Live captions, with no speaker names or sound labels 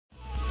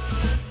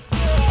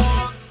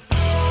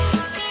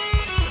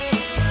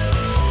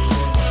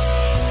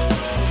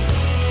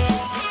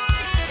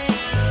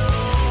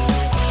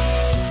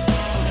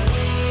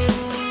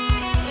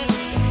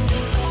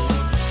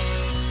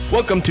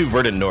Welcome to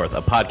Verdant North,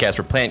 a podcast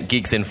for plant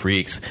geeks and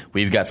freaks.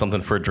 We've got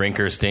something for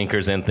drinkers,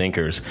 stinkers, and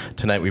thinkers.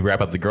 Tonight we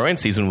wrap up the growing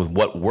season with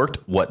what worked,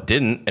 what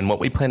didn't, and what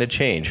we plan to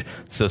change.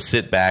 So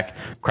sit back,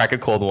 crack a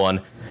cold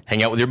one,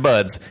 hang out with your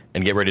buds,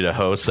 and get ready to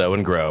hoe, sow,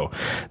 and grow.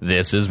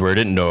 This is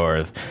Verdant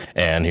North,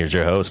 and here's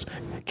your host,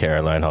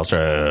 Caroline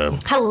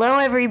Hallstrom. Hello,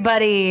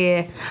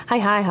 everybody.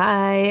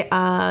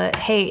 Hi.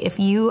 Hey, if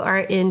you are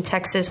in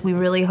Texas, we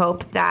really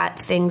hope that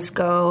things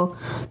go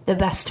the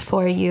best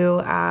for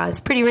you.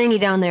 It's pretty rainy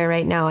down there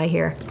right now, I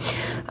hear.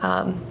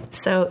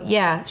 So,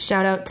 yeah,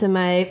 shout out to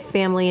my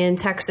family in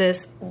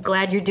Texas.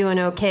 Glad you're doing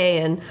okay.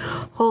 And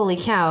holy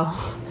cow,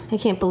 I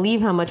can't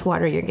believe how much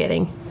water you're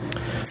getting.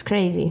 It's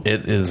crazy.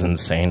 It is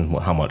insane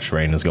how much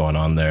rain is going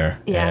on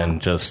there. Yeah. And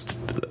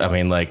just, I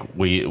mean, like,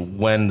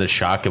 when the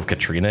shock of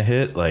Katrina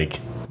hit, like,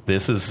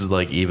 this is,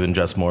 like, even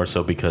just more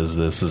so because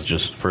this is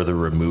just further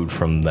removed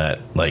from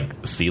that, like,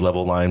 sea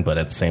level line. But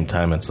at the same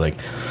time, it's like,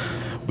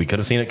 we could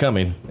have seen it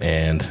coming.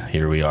 And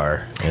here we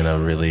are in a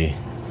really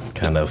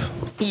kind of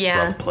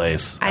rough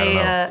place.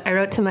 I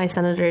wrote to my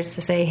senators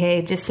to say,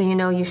 hey, just so you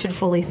know, you should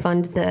fully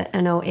fund the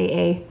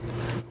NOAA,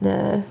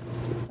 the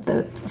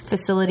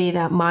facility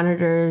that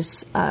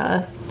monitors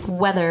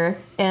weather,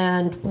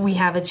 and we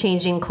have a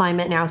changing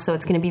climate now, so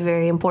it's going to be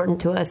very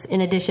important to us.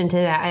 In addition to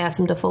that, I asked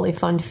them to fully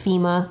fund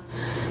FEMA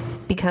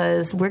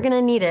because we're going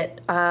to need it.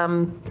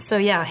 So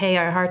yeah, hey,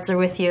 our hearts are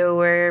with you.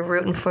 We're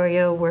rooting for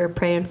you. We're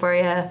praying for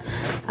you.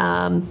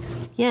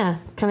 Yeah,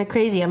 kind of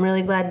crazy. I'm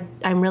really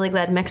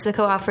glad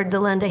Mexico offered to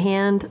lend a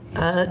hand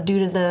due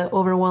to the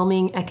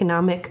overwhelming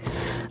economic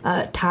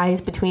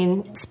ties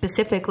between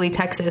specifically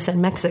Texas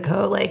and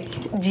Mexico. Like,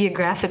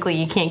 geographically,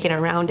 you can't get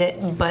around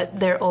it, but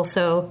they're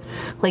also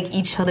like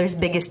each other's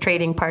biggest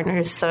trading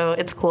partners. So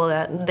it's cool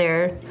that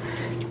they're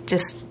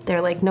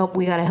like, nope,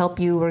 we got to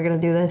help you. We're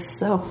going to do this.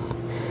 So,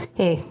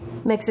 hey,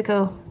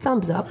 Mexico,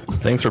 thumbs up.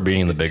 Thanks for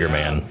being the bigger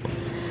man.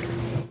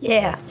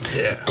 Yeah.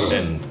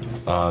 And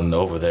on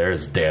over there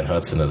is Dan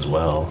Hudson as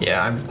well.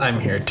 Yeah, I'm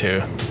here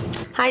too.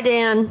 Hi,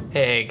 Dan.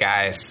 Hey,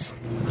 guys.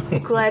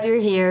 Glad you're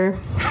here.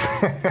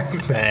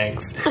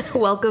 Thanks.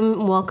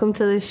 Welcome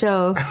to the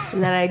show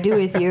that I do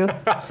with you.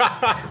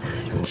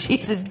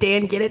 Jesus,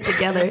 Dan, get it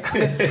together.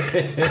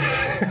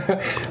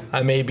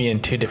 I may be in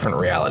two different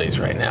realities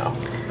right now.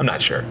 I'm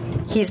not sure.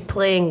 He's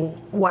playing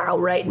WoW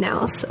right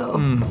now, so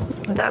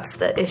that's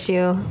the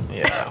issue.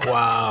 Yeah,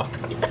 wow.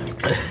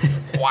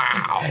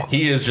 Wow.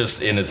 He is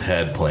just in his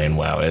head playing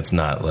WoW. It's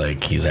not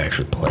like he's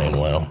actually playing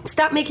WoW.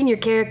 Stop making your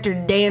character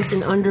dance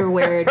in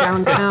underwear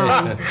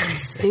downtown.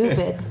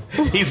 Stupid.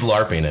 He's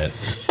LARPing it.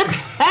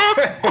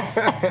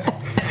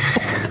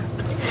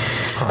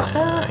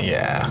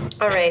 Yeah.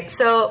 All right,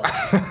 so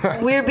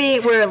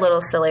we're a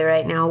little silly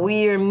right now.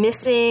 We are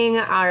missing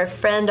our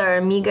friend, our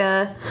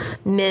amiga,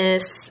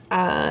 Miss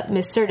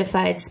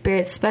Certified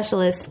Spirit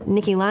Specialist,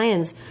 Nikki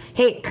Lyons.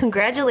 Hey,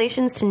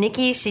 congratulations to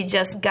Nikki. She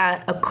just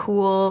got a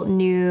cool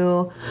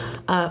new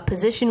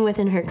position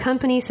within her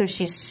company, so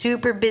she's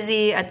super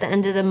busy at the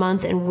end of the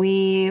month, and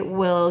we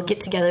will get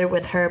together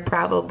with her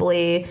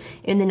probably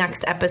in the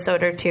next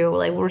episode or two.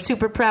 Like, we're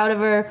super proud of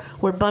her.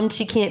 We're bummed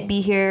she can't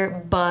be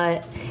here,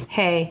 but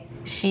hey,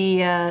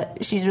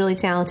 she's really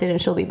talented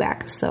and she'll be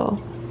back. So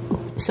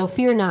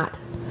fear not.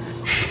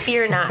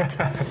 Fear not.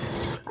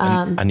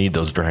 I need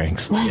those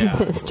drinks. Yeah,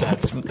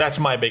 that's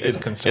my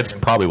biggest concern. It's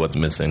probably what's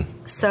missing.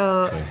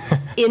 So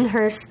in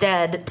her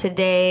stead,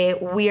 today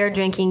we are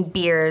drinking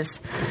beers.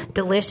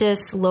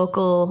 Delicious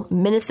local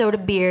Minnesota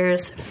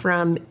beers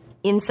from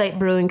Insight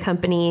Brewing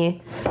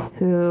Company,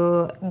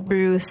 who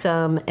brew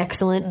some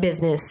excellent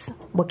business.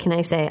 What can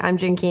I say? I'm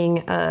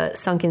drinking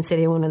Sunken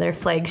City, one of their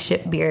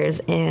flagship beers,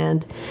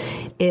 and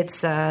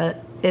it's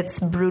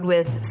brewed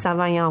with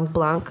Sauvignon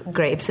Blanc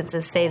grapes. It's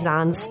a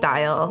Saison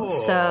style.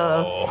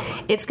 So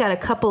it's got a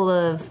couple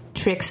of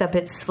tricks up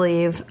its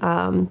sleeve,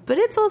 but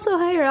it's also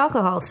higher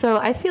alcohol. So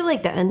I feel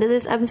like the end of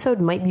this episode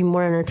might be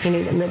more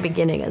entertaining than the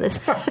beginning of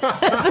this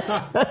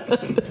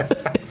episode.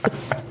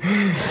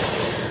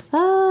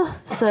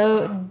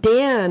 So,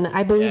 Dan,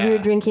 I believe you're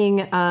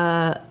drinking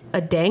a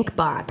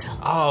Dankbot.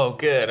 Oh,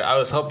 good. I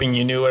was hoping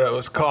you knew what it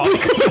was called.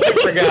 I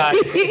forgot.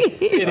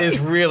 It is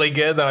really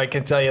good, though, I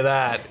can tell you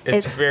that.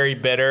 It's very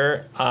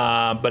bitter,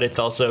 but it's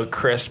also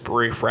crisp,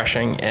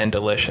 refreshing, and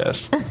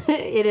delicious.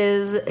 It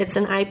is. It's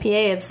an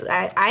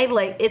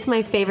IPA. It's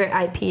my favorite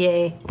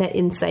IPA that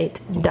Insight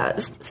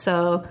does.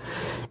 So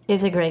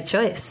it's a great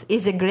choice.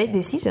 It's a great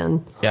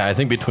decision. Yeah, I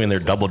think between their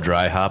double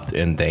dry hopped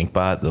and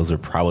Dankbot, those are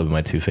probably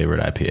my two favorite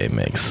IPA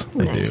makes.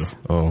 They Nice.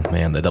 do. Oh,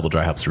 man, the double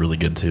dry hop's really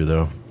good, too,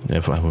 though.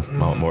 If I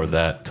want more of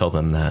that, tell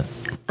them that.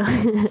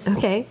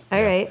 Okay.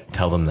 All right.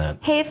 Tell them that.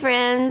 Hey,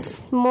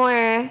 friends.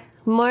 More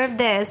of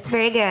this.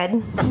 Very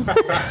good.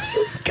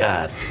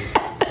 God.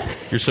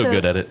 You're so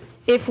good at it.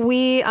 If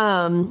we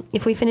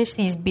finish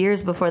these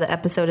beers before the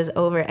episode is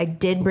over, I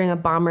did bring a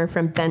bomber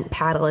from Bent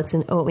Paddle. It's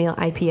an oatmeal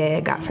IPA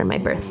I got for my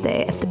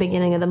birthday at the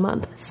beginning of the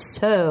month.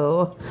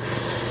 So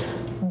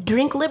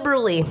drink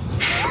liberally.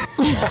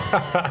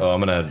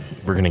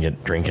 We're gonna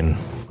get drinking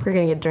We're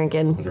gonna get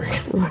drinking.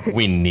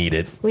 We need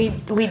it. We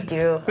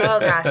do. Oh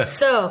gosh.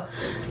 So,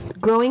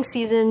 growing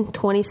season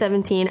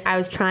 2017. I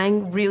was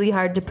trying really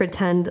hard to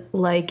pretend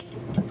like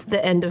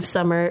the end of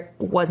summer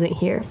wasn't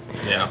here.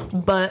 Yeah.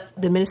 But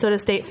the Minnesota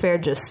State Fair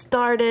just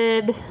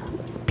started.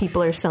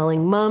 People are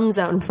selling mums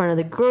out in front of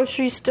the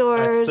grocery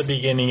stores. That's the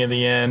beginning of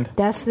the end.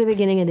 That's the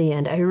beginning of the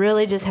end. I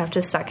really just have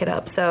to suck it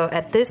up. So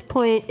at this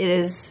point, it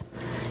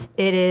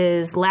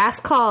is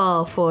last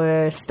call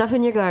for stuff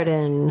in your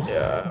garden.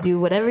 Yeah. Do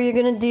whatever you're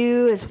going to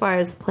do as far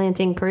as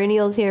planting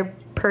perennials here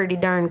pretty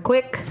darn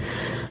quick.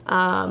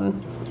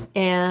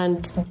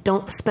 And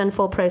don't spend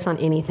full price on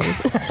anything.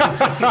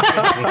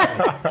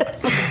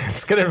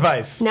 It's good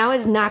advice. Now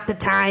is not the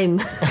time.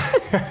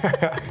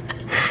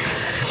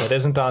 It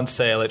isn't on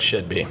sale. It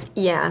should be.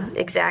 Yeah,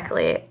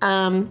 exactly.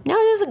 Now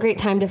is a great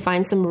time to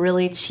find some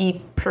really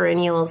cheap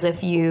perennials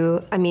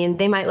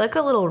they might look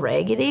a little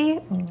raggedy,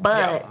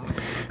 but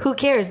who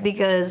cares,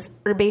 because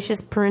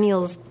herbaceous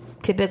perennials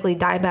typically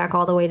die back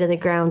all the way to the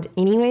ground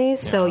anyway,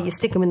 so you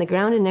stick them in the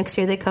ground and next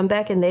year they come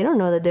back and they don't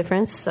know the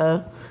difference.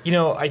 So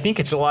I think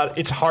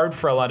it's hard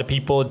for a lot of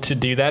people to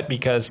do that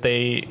because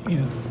they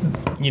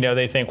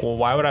think, well,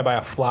 why would I buy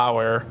a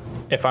flower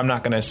if I'm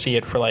not going to see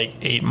it for like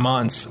 8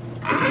 months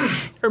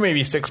or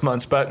maybe 6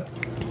 months? But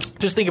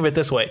just think of it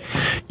this way.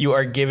 You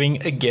are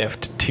giving a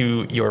gift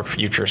to your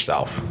future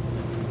self.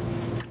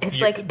 It's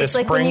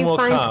like when you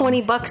find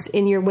 $20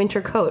 in your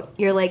winter coat.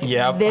 You're like,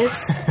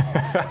 This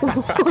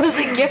was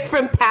a gift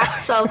from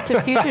past self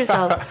to future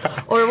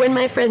self. Or when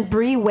my friend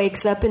Bree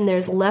wakes up and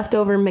there's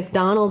leftover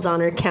McDonald's on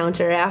her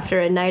counter after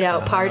a night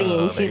out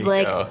partying. She's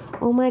like,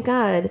 oh my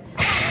God.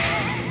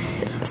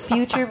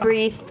 Future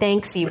Bree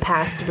thanks you,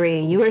 past Bree.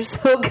 You were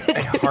so good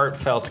to me. A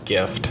heartfelt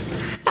gift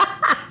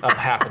of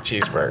half a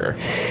cheeseburger.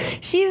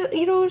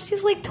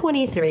 She's like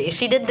 23.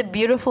 She did the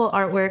beautiful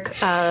artwork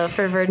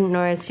for Verdant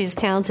North. She's a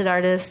talented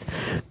artist.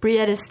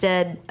 Brietta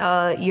Stead,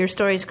 your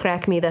stories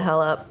crack me the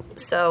hell up.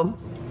 So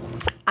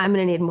I'm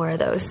gonna need more of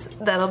those.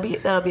 That'll be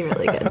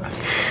really good.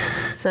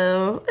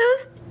 So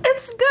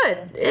it's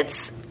good.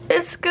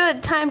 It's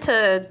good time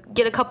to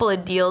get a couple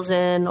of deals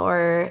in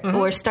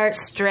or start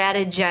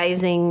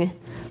strategizing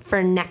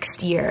for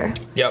next year.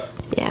 Yep.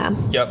 Yeah.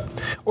 Yep.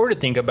 Or to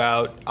think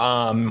about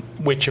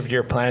which of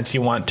your plants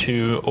you want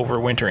to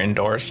overwinter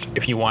indoors,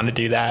 if you want to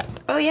do that.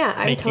 Oh yeah,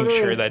 I'm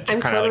sure that you're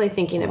kind of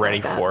thinking about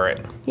ready that. for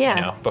it.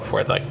 Yeah.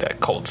 Before like the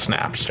cold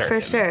snap starts. For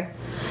sure.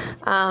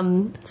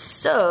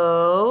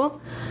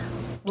 So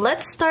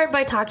let's start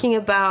by talking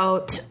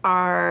about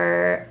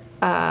our.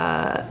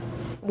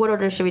 What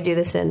order should we do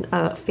this in?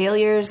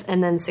 Failures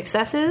and then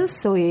successes,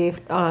 so we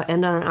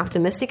end on an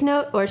optimistic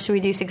note, or should we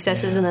do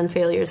successes and then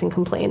failures and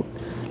complain?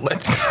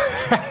 Let's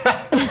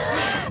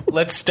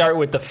start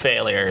with the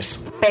failures.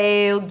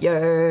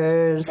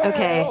 Failures.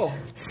 Okay.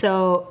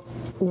 So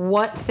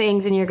what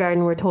things in your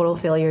garden were total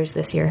failures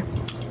this year?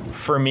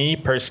 For me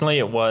personally,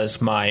 it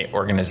was my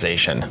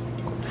organization.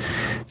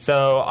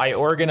 So I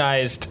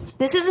organized.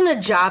 This isn't a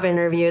job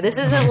interview. This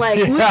isn't like,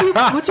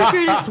 what's your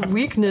greatest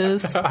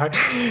weakness?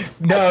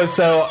 No,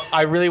 so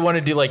I really want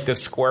to do like the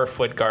square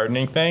foot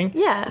gardening thing.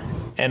 Yeah.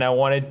 And I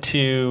wanted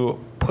to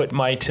put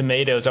my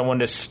tomatoes, I wanted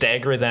to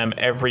stagger them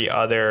every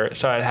other.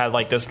 So I had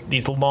like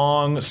these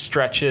long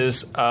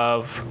stretches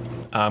of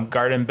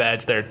garden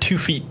beds that are 2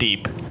 feet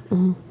deep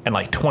and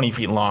like 20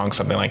 feet long,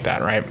 something like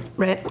that, right?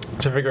 Right.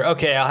 So I figure,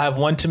 okay, I'll have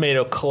one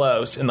tomato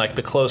close in like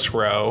the close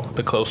row,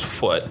 the close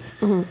foot.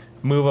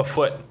 Move a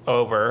foot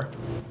over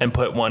and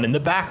put one in the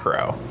back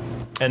row.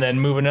 And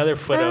then move another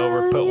foot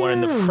over, put one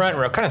in the front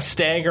row. Kind of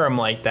stagger them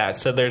like that.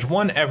 So there's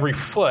one every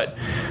foot,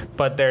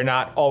 but they're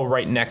not all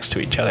right next to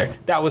each other.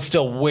 That was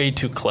still way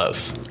too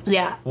close.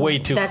 Yeah. Way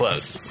too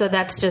close. So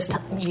that's just,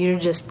 you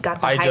just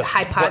got the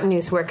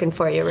hypotenuse working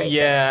for you right there.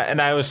 Yeah,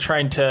 and I was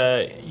trying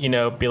to,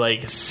 be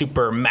like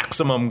super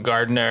maximum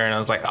gardener. And I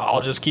was like,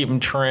 I'll just keep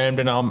them trimmed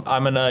and I'm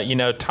going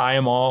to, tie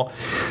them all.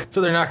 So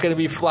they're not going to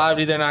be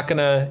flabby. They're not going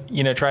to,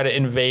 try to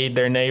invade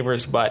their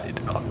neighbors. But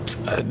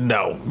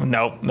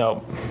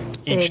no.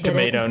 Each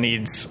tomato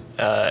needs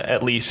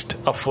at least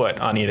a foot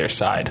on either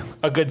side.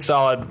 A good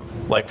solid,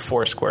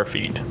 4 square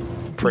feet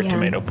for a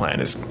tomato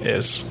plant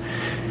is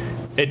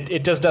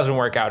it just doesn't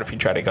work out if you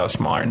try to go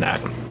smaller than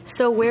that.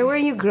 So where were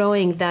you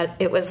growing that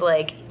it was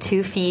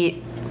 2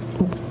 feet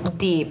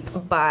deep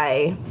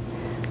by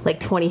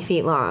 20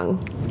 feet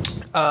long?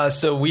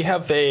 So we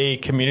have a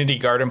community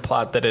garden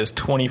plot that is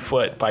 20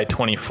 foot by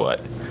 20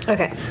 foot.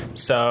 Okay.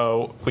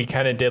 So we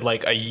kind of did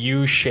a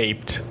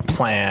U-shaped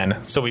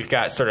plan. So we've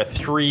got sort of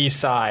 3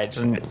 sides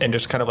and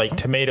just kind of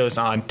tomatoes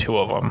on 2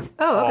 of them.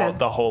 Oh, okay.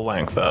 The whole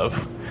length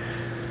of.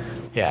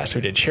 Yeah, so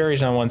we did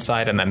cherries on one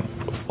side and then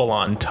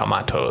full-on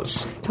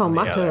tomatoes.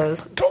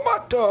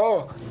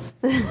 Tomato!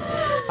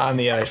 On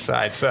the other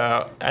side.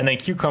 So, and then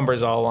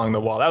cucumbers all along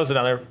the wall. That was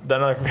another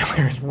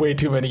failure. Way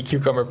too many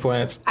cucumber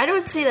plants. I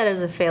don't see that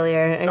as a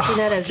failure. I see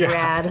that as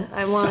rad.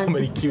 So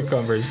many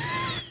cucumbers.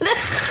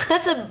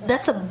 That's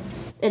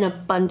an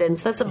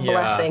abundance. That's a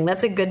blessing.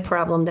 That's a good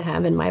problem to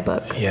have in my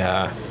book.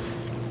 Yeah.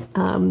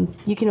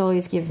 You can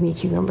always give me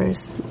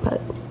cucumbers,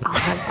 but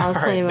I'll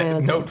claim my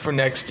own. Note for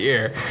next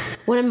year.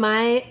 One of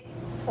my...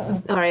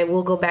 All right,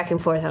 we'll go back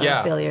and forth on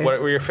our failures.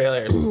 What were your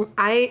failures?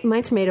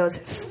 My tomatoes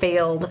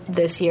failed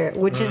this year,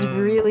 which is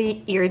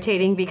really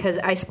irritating because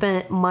I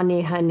spent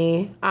money,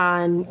 honey,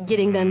 on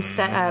getting them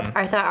set up.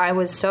 I thought I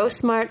was so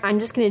smart. I'm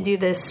just going to do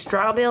this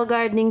straw bale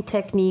gardening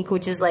technique,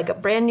 which is like a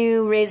brand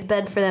new raised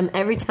bed for them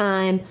every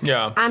time.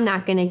 Yeah. I'm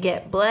not going to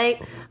get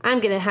blight.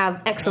 I'm going to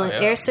have excellent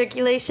air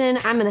circulation.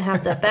 I'm going to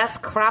have the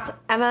best crop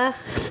ever.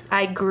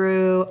 I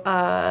grew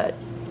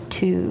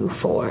 2,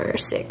 4,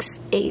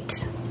 6,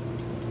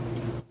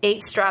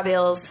 8 straw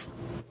bales,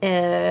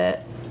 and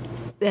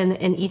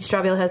each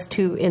straw bale has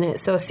 2 in it,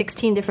 so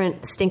 16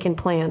 different stinking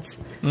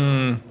plants.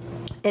 And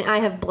I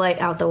have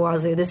blight out the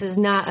wazoo. This is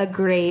not a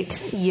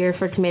great year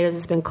for tomatoes.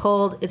 It's been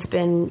cold, it's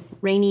been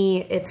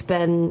rainy, it's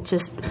been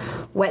just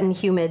wet and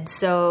humid,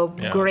 so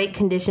great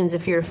conditions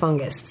if you're a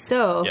fungus.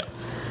 So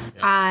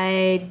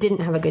I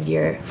didn't have a good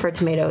year for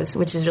tomatoes,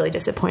 which is really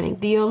disappointing.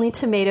 The only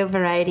tomato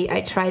variety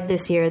I tried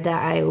this year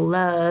that I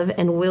love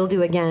and will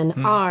do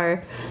again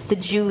are the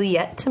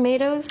Juliet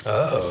tomatoes.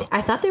 Oh.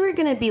 I thought they were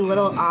going to be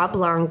little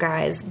oblong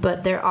guys,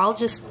 but they're all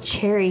just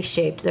cherry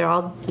shaped. They're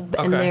all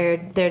and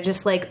they're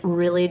just like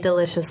really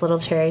delicious little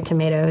cherry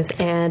tomatoes.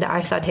 And I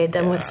sauteed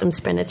them with some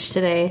spinach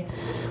today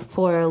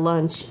for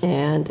lunch,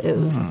 and it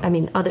was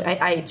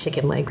I ate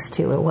chicken legs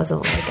too. It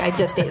wasn't like I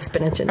just ate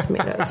spinach and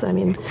tomatoes. I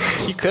mean,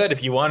 you could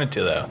if you wanted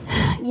to, though.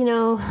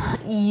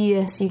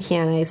 Yes, you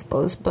can, I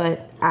suppose,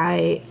 but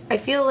I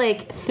feel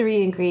like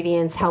 3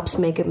 ingredients helps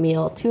make a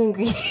meal. 2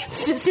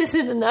 ingredients just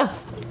isn't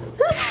enough.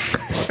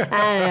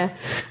 I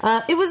don't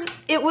know.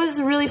 It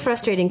was really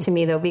frustrating to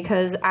me though,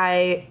 because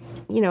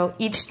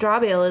each straw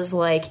bale is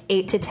like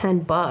 $8 to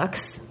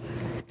 $10.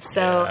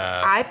 So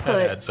that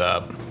adds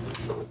up.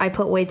 I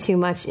put way too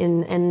much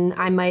in, and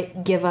I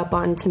might give up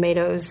on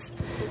tomatoes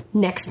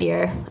next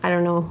year. I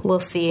don't know. We'll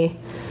see.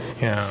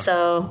 Yeah.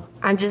 So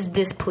I'm just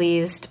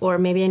displeased, or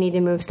maybe I need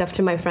to move stuff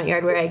to my front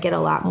yard where I get a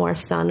lot more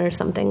sun or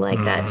something like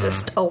that,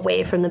 just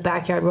away from the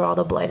backyard where all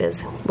the blight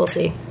is. We'll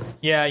see.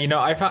 Yeah,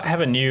 I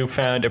have a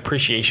newfound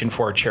appreciation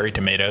for cherry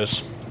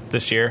tomatoes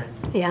this year.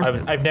 Yeah.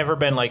 I've never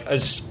been like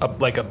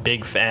a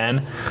big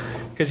fan.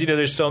 Because,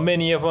 there's so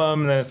many of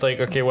them, and then it's like,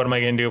 okay, what am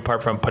I going to do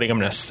apart from putting them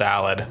in a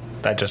salad?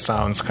 That just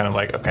sounds kind of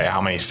like, okay, how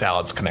many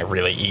salads can I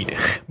really eat?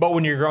 But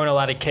when you're growing a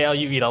lot of kale,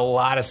 you eat a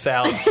lot of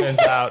salads,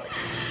 turns out.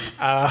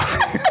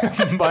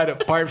 But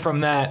apart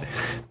from that,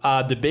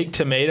 the big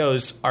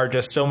tomatoes are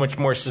just so much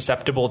more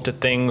susceptible to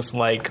things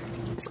like...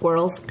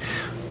 Squirrels?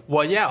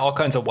 Well, yeah, all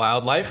kinds of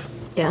wildlife.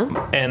 Yeah.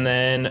 And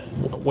then,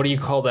 what do you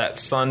call that?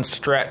 Sun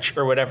stretch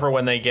or whatever,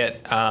 when they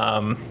get...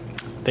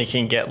 they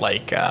can get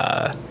like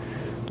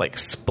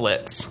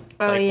splits.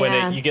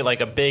 When you get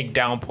like a big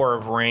downpour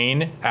of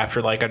rain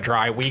after like a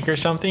dry week or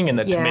something, and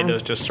the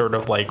tomatoes just sort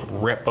of like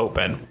rip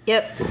open.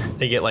 Yep.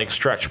 They get like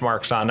stretch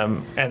marks on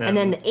them, and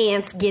then the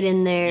ants get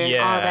in there.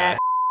 Yeah. All that.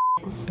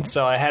 And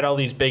so I had all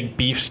these big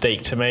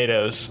beefsteak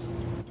tomatoes,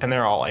 and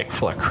they're all like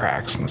full of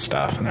cracks and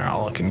stuff, and they're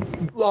all looking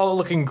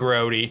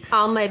grody.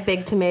 All my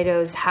big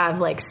tomatoes have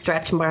like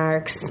stretch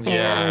marks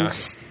and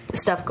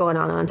stuff going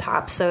on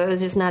top, so it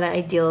was just not an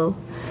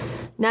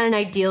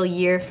ideal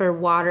year for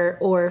water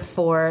or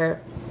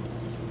for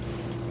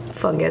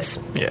fungus.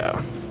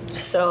 Yeah.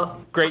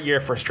 So great year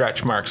for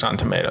stretch marks on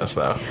tomatoes,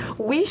 though.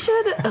 We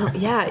should,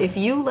 if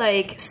you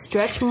like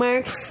stretch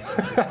marks,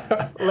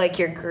 like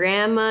your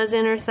grandma's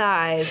in her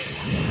thighs,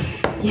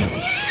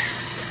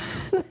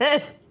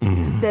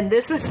 then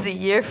this was the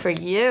year for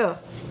you.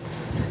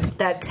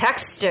 That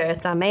texture,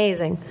 it's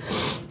amazing.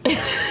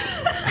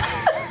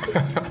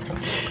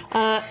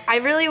 I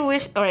really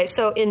wish... All right,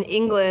 so in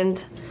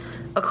England,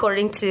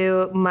 according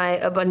to my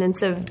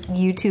abundance of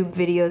YouTube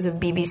videos of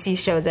BBC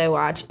shows I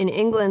watch, in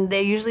England,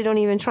 they usually don't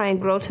even try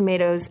and grow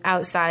tomatoes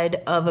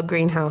outside of a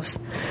greenhouse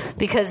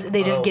because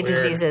they just get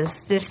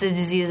diseases. Just the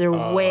diseases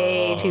are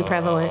way too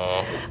prevalent.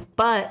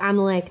 But I'm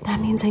like, that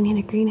means I need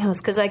a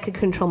greenhouse because I could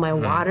control my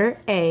water,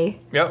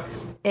 Yep.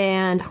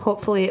 And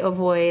hopefully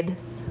avoid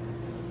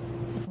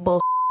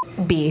bull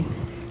B.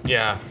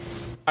 Yeah.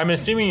 I'm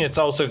assuming it's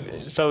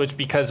also... So it's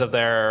because of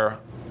their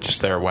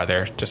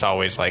weather, just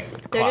always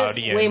like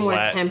cloudy and way more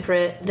wet.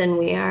 Temperate than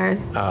we are.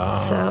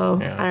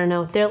 I don't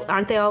know.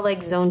 Aren't they all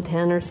like zone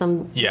 10 or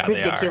some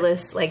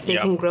ridiculous? Like they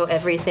can grow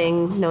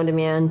everything known to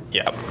man.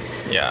 Yep.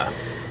 Yeah.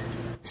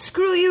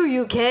 Screw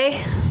you, UK.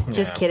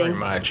 Just kidding. Pretty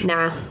much.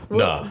 Nah,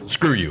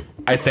 screw you.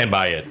 I stand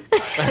by it. I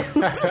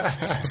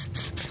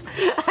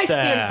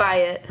stand by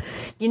it.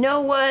 You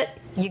know what,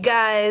 you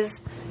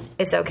guys?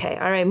 It's okay.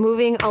 All right,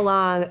 moving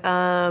along.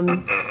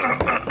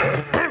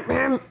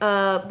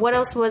 What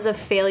else was a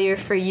failure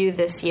for you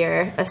this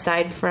year,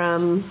 aside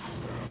from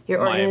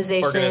your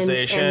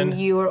organization. And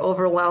you were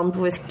overwhelmed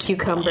with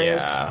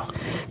cucumbers? Yeah.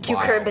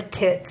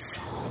 Cucurbitits.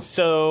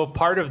 So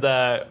part of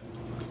the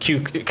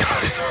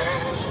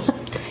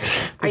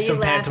Are you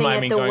laughing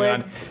at the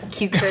word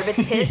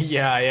cucurbitits?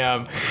 Yeah, I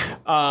am.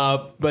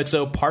 But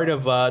so part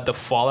of the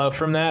fallout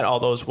from that, all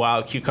those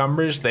wild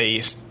cucumbers,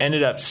 they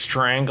ended up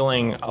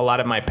strangling a lot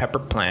of my pepper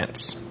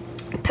plants.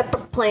 Pepper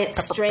plant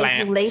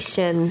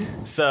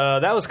strangulation. So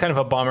that was kind of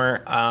a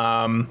bummer.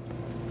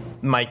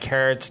 My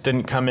carrots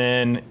didn't come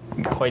in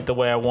quite the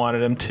way I wanted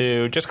them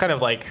to. Just kind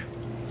of like,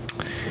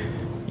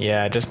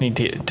 yeah, just need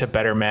to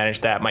better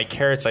manage that. My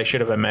carrots, I should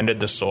have amended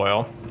the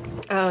soil.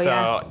 Oh,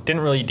 so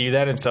didn't really do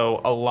that. And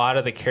so a lot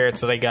of the carrots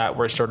that I got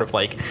were sort of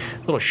like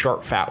little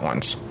short, fat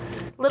ones.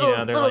 Little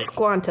like,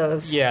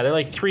 squantos. Yeah, they're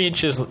like 3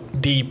 inches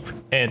deep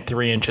and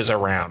 3 inches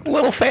around.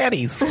 Little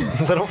fatties.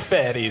 Little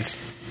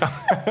fatties.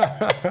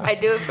 I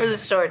do it for the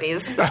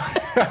shorties.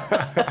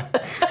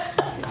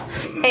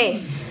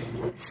 Hey,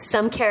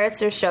 some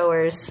carrots are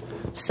showers,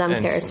 some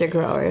carrots are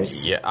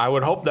growers. Yeah, I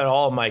would hope that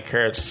all of my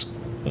carrots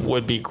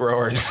would be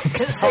growers.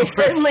 Because they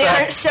certainly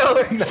aren't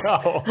showers.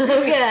 No.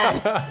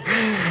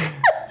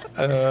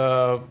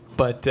 Oh,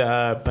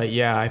 God. But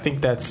yeah, I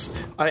think that's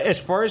as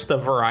far as the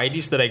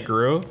varieties that I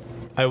grew,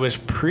 I was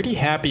pretty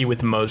happy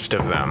with most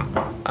of them.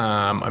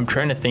 I'm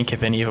trying to think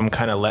if any of them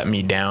kind of let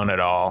me down at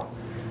all.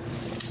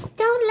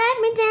 Don't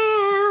let me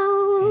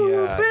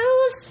down,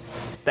 Bruce.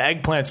 The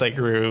eggplants I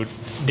grew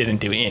didn't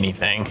do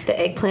anything. The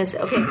eggplants.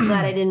 Okay,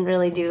 glad I didn't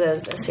really do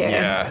those this year.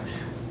 Yeah,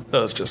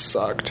 those just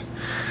sucked.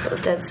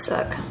 Those did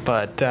suck.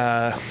 But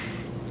not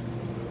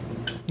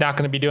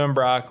going to be doing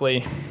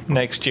broccoli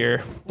next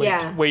year.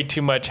 Way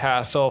too much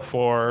hassle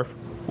for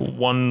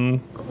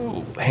one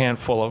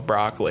handful of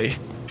broccoli.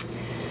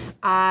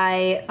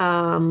 I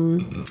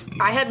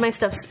had my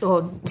stuff.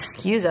 Oh,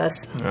 excuse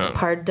us. Yeah.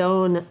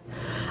 Pardon.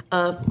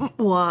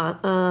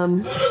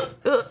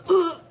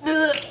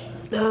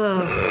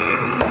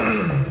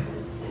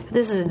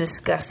 This is a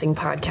disgusting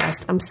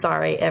podcast. I'm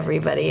sorry,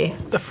 everybody.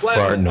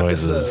 Fart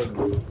noises.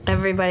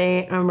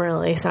 Everybody, I'm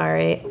really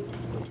sorry.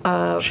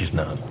 She's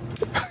not.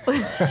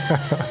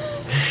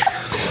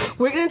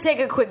 We're going to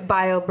take a quick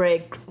bio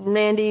break.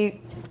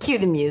 Randy, cue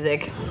the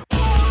music.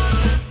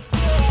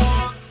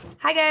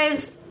 Hi,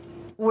 guys.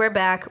 We're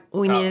back.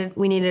 We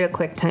needed a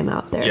quick time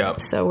out there. Yep.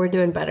 So we're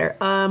doing better.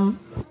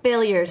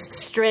 Failures,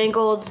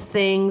 strangled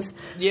things.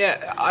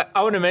 Yeah,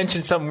 I want to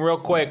mention something real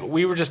quick.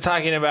 We were just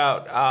talking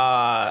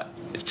about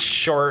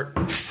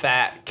short,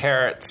 fat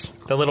carrots,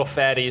 the little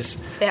fatties.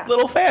 Yeah.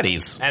 Little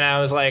fatties. And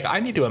I was like, I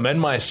need to amend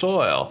my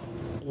soil.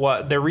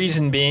 What the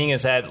reason being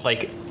is that,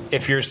 like,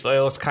 if your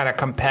soil is kind of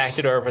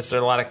compacted or if it's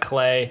a lot of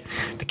clay,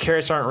 the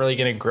carrots aren't really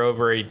going to grow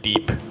very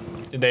deep.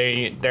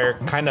 They're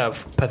kind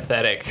of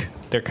pathetic.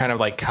 They're kind of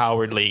like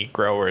cowardly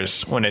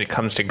growers when it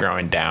comes to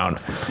growing down.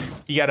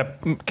 You got to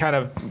kind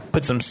of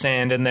put some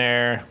sand in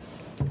there,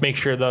 make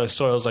sure the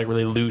soil's like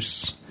really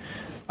loose,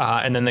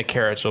 and then the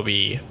carrots will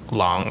be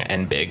long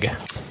and big.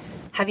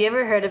 Have you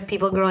ever heard of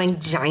people growing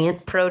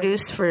giant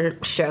produce for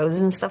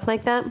shows and stuff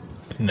like that?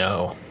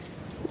 No.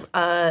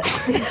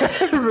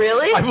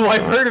 Really?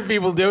 I've heard of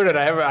people doing it.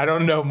 I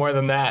don't know more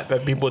than that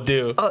people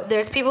do. Oh,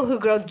 there's people who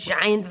grow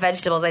giant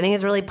vegetables. I think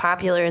it's really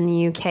popular in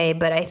the UK,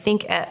 but I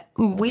think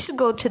we should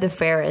go to the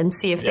fair and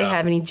see if they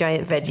have any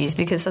giant veggies,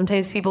 because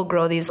sometimes people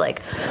grow these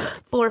like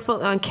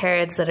 4-foot-long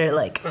carrots that are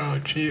like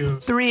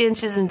 3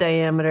 inches in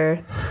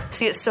diameter.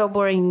 See, it's so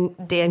boring,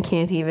 Dan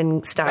can't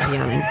even stop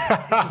yawning.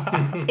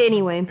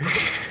 Anyway,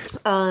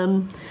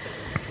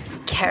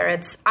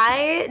 carrots.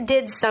 I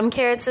did some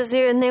carrots this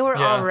year and they were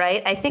all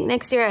right. I think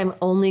next year I'm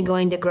only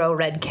going to grow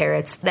red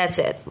carrots. That's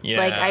it. Yeah.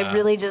 Like, I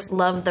really just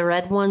love the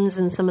red ones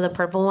and some of the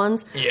purple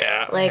ones.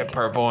 Yeah, like the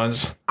purple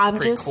ones. I'm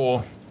pretty just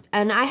cool.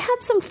 And I had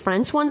some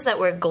French ones that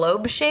were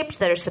globe shaped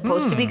that are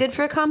supposed to be good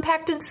for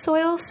compacted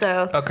soil.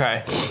 So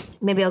Okay.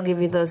 maybe I'll give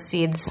you those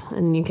seeds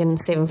and you can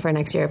save them for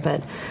next year.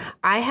 But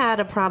I had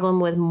a problem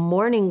with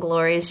morning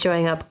glories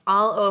showing up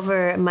all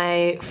over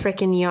my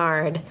frickin'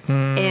 yard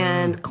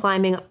and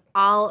climbing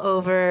all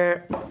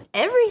over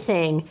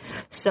everything.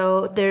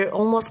 So they're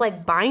almost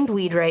like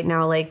bindweed right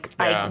now. Like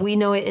we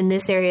know it in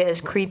this area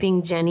as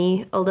creeping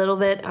Jenny a little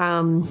bit.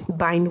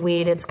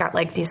 Bindweed, it's got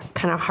like these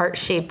kind of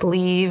heart-shaped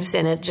leaves,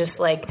 and it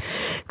just like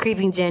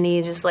creeping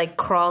Jenny just like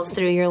crawls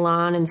through your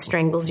lawn and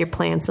strangles your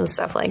plants and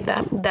stuff like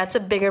that. That's a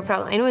bigger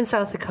problem. I know in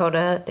South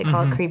Dakota they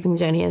call it creeping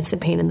Jenny and it's a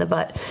pain in the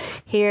butt.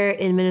 Here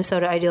in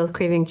Minnesota I deal with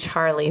creeping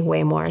Charlie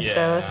way more. Yeah.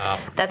 So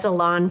that's a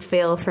lawn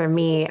fail for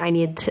me. I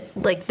need to,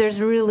 like,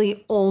 there's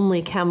really only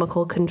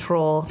chemical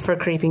control for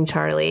creeping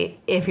Charlie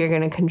if you're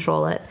going to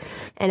control it,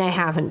 and I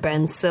haven't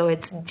been, so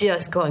it's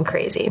just going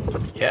crazy.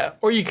 Yeah,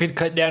 or you could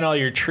cut down all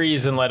your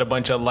trees and let a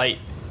bunch of light,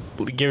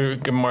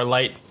 give more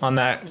light on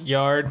that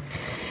yard.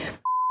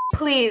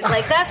 Please,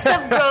 like, that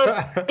stuff grows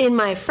in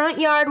my front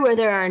yard where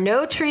there are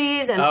no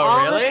trees and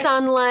all the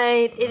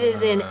sunlight. It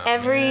is in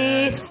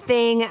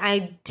everything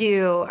I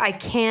do. I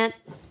can't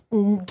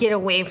get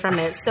away from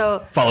it. So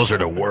follows her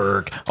to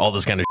work, all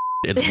this kind of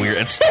it's weird.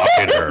 It's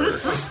stalking her.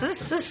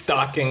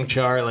 Stalking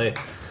Charlie.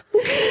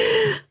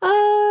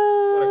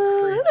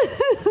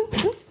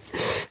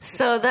 So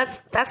So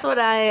that's what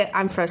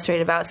I'm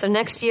frustrated about. So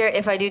next year,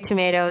 if I do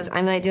tomatoes,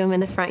 I might do them in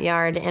the front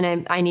yard,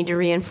 and I need to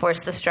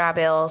reinforce the straw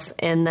bales,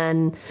 and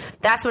then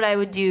that's what I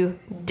would do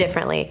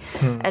differently.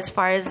 As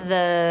far as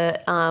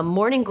the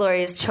morning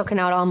glories choking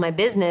out all my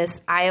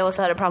business, I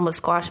also had a problem with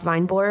squash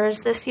vine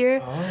borers this year.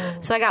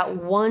 So I got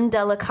one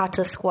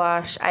delicata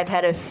squash. I've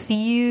had a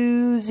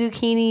few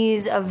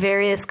zucchinis of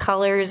various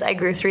colors. I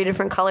grew 3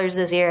 different colors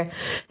this year,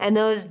 and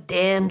those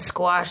damn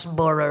squash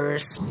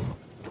borers.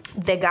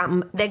 They got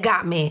me. They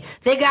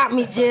got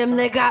me, Jim.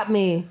 They got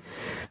me.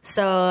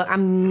 So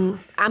I'm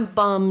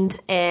bummed,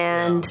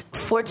 and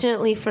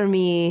fortunately for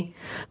me,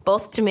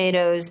 both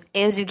tomatoes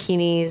and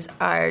zucchinis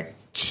are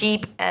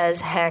cheap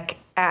as heck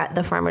at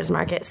the farmer's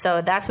market.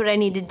 So that's what I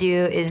need to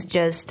do is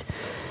just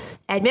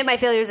admit my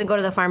failures and go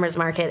to the farmer's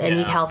market and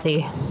eat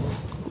healthy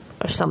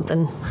or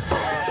something.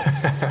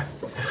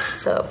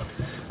 So,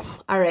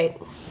 all right.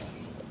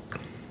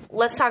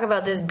 Let's talk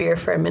about this beer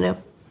for a minute.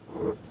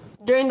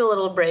 During the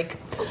little break,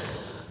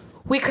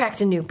 we cracked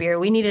a new beer.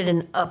 We needed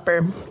an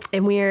upper,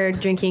 and we are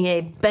drinking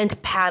a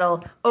Bent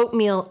Paddle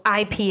Oatmeal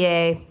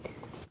IPA.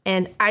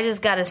 And I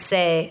just got to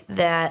say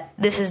that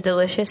this is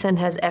delicious and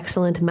has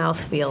excellent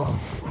mouthfeel.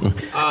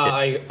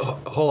 I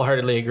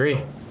wholeheartedly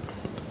agree.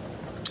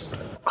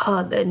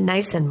 Oh, they're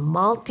nice and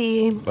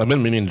malty. I've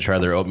been meaning to try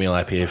their oatmeal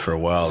IPA for a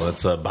while.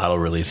 That's a bottle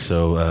release.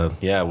 So,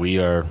 we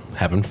are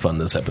having fun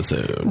this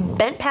episode.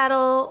 Bent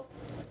Paddle,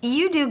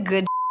 you do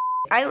good.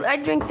 I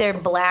drink their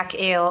black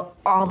ale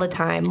all the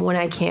time when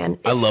I can.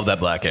 I love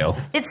that black ale.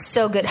 It's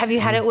so good. Have you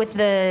had it with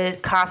the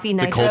coffee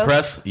nitro? The cold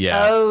press?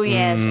 Yeah. Oh,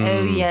 yes.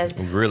 Oh, yes.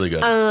 Really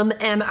good. Am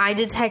I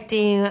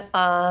detecting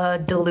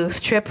a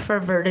Duluth trip for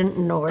Verdant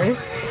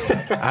North?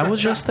 I was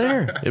just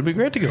there. It'd be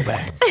great to go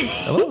back.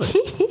 I love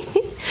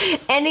it.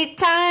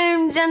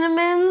 Anytime,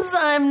 gentlemen.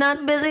 I'm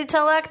not busy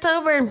till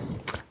October.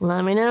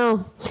 Let me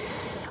know.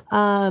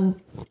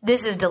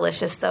 This is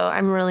delicious, though.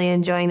 I'm really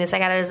enjoying this. I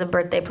got it as a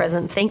birthday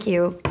present. Thank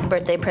you,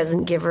 birthday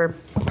present giver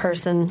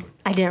person.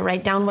 I didn't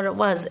write down what it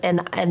was, and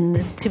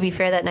to be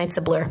fair, that night's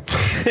a blur.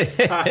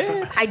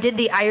 I did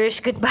the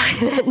Irish goodbye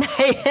that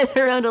night, and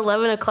around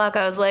 11 o'clock,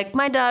 I was like,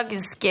 my dog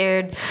is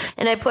scared,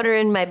 and I put her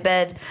in my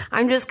bed.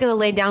 I'm just going to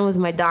lay down with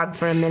my dog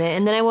for a minute,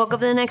 and then I woke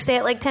up the next day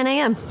at like 10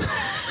 a.m.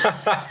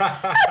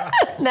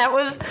 That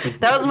was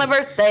my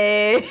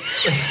birthday.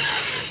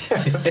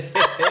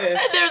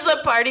 There's a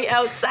party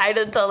outside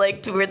until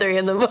like 2 or 3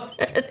 in the morning.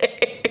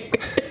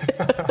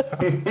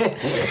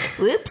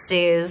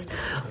 Whoopsies.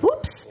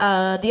 Whoops.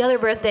 The other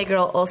birthday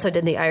girl also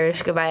did the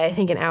Irish goodbye, I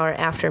think an hour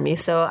after me.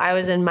 So I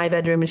was in my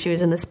bedroom and she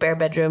was in the spare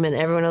bedroom, and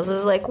everyone else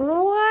was like,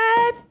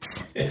 what?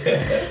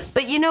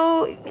 But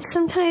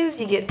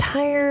sometimes you get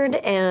tired,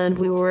 and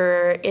we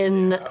were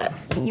in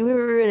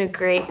a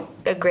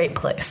great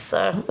place.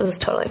 So it was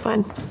totally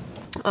fine.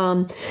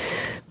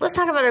 Let's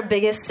talk about our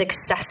biggest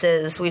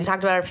successes. We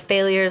talked about our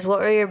failures. What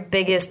were your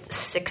biggest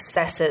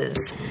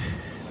successes?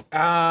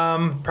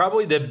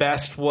 Probably the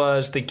best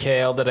was the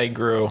kale that I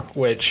grew,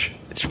 which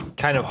it's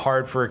kind of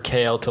hard for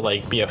kale to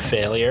be a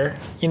failure,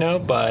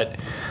 but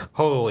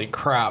holy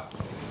crap.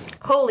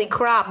 Holy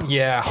crap.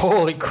 Yeah,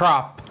 holy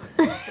crap.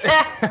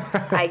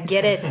 I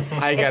get it.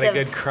 I got a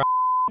good crap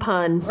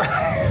pun.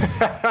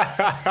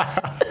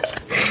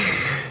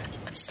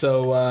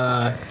 So,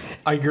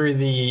 I grew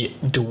the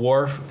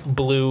dwarf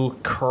blue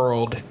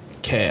curled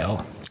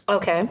kale.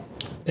 Okay.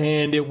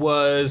 And it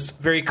was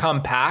very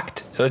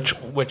compact,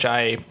 which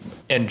I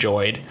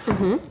enjoyed.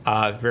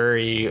 Mm-hmm.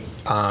 Very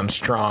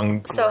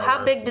strong. So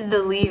how big did the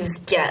leaves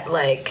get?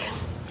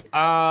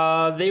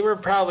 They were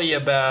probably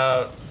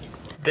about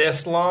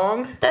this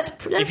long. That's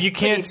if you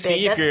can't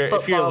see,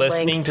 if you're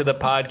listening to the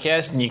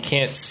podcast and you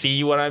can't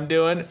see what I'm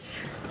doing,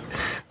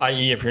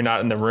 i.e. if you're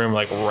not in the room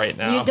right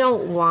now. You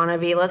don't want to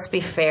be, let's be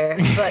fair.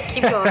 But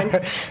keep going.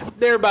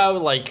 They're about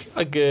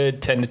a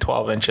good 10 to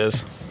 12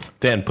 inches.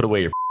 Dan, put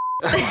away your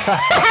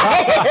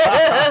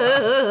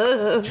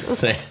just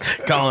saying,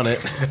 calling it.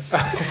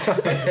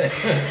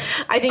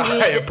 I think you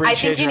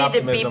need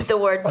to beep the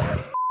word. I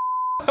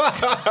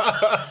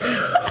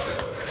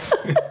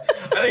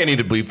think I need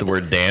to bleep the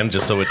word Dan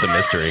just so it's a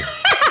mystery.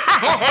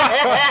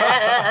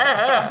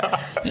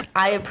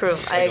 I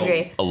approve. I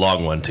agree. A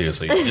long one too,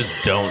 so you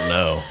just don't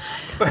know.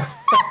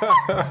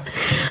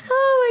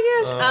 Oh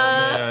my gosh.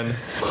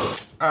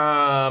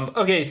 Man.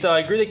 Okay, so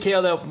I grew the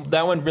kale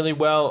that went really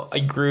well. I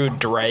grew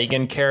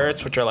dragon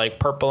carrots, which are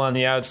purple on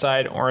the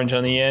outside, orange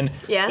on the end.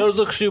 Yeah. Those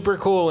look super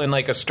cool in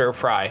a stir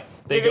fry.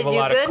 They give a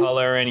lot of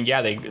color, and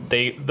yeah,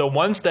 they the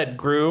ones that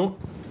grew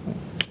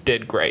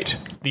did great.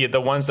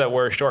 The ones that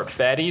were short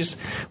fatties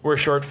were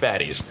short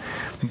fatties,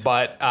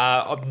 but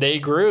they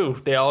grew.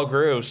 They all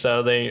grew.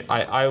 So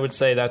I would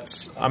say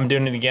I'm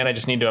doing it again. I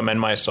just need to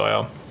amend my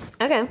soil.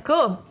 Okay,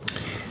 cool.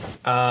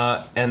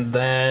 And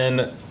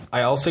then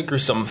I also grew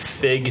some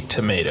fig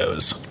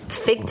tomatoes.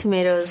 Fig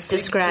tomatoes.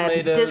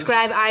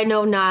 Describe. I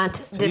know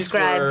not.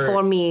 Describe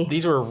for me.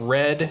 These were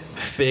red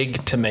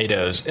fig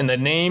tomatoes, and the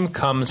name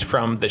comes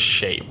from the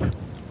shape.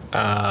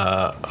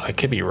 I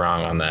could be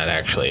wrong on that,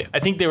 actually. I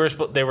think they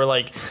were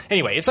like,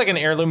 anyway, it's like an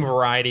heirloom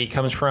variety,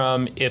 comes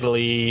from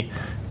Italy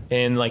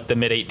in like the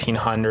mid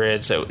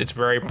 1800s. So it's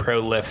very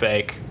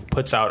prolific,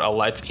 puts out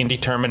it's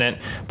indeterminate,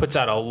 puts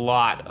out a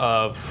lot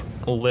of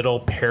little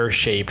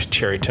pear-shaped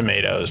cherry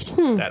tomatoes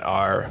that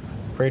are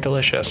very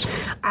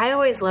delicious. I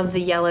always love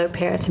the yellow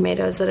pear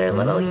tomatoes that are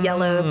little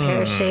yellow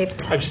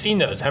pear-shaped. I've seen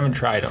those, haven't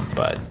tried them,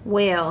 but...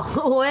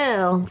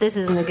 Well, this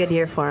isn't a good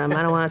year for them.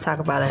 I don't want to talk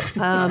about it.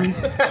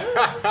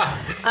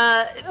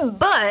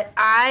 But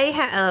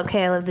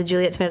I love the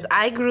Juliet tomatoes.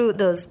 I grew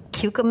those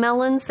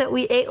cucamelons that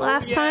we ate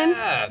last time.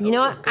 You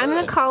know what? I'm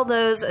going to call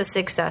those a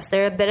success.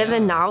 They're a bit of a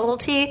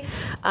novelty.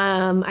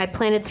 I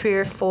planted 3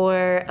 or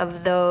 4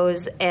 of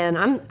those, and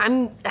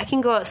I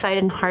can go outside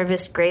and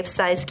harvest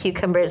grape-sized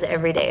cucumbers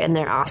every day, and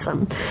they're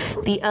awesome.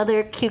 The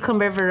other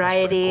cucumber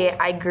variety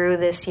I grew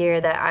this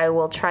year that I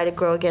will try to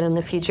grow again in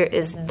the future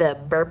is the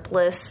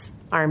burpless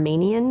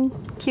Armenian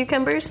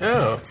cucumbers.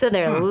 Oh. So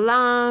they're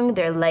long,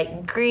 they're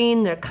light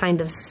green, they're kind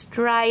of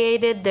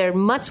striated. They're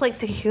much like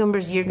the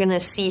cucumbers you're going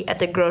to see at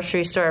the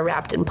grocery store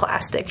wrapped in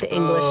plastic, the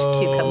English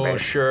cucumbers. Oh,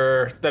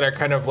 sure. That are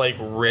kind of like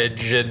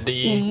rigid-y.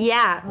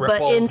 Yeah, rippled.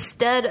 But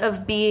instead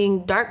of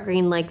being dark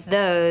green like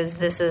those,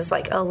 this is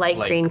like a light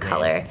green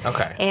color.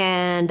 Okay.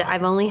 And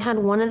I've only had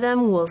one of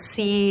them. We'll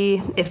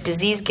see if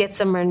disease gets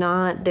them or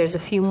not. There's a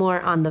few more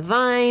on the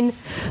vine.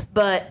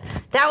 But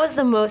that was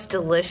the most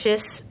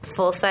delicious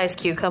full-size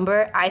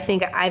cucumber I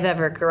think I've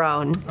ever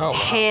grown. Oh, wow.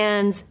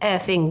 Hands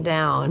effing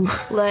down.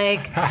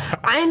 Like,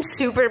 I'm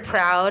super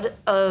proud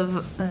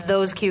of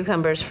those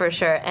cucumbers for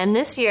sure. And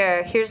this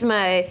year, here's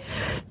my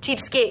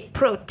cheapskate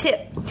pro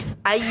tip.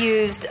 I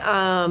used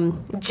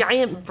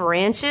giant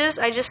branches.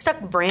 I just stuck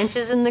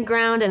branches in the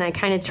ground and I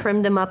kind of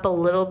trimmed them up a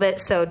little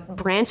bit. So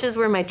branches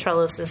were my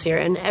trellis this year,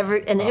 and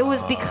it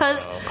was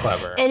because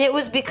clever. And it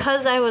was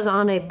because I was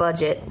on a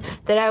budget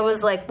that I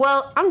was like,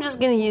 well, I'm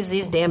just going to use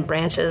these damn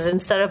branches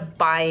instead of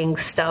buying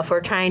stuff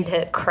or trying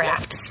to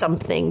craft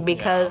something,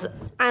 because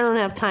I don't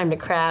have time to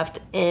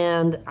craft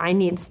and I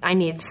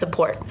need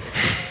support.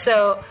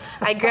 So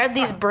I grabbed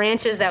these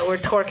branches that were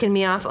torquing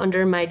me off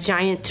under my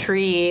giant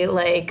tree,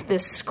 like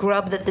this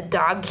scrub that the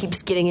dog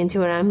keeps getting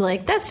into, and I'm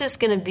like, that's just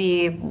going to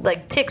be,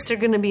 like, ticks are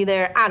going to be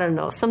there. I don't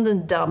know,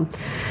 something dumb.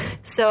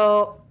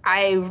 So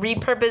I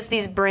repurposed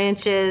these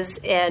branches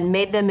and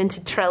made them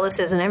into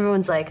trellises, and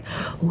everyone's like,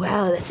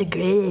 wow, that's a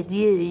great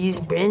idea to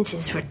use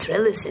branches for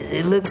trellises.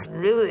 It looks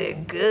really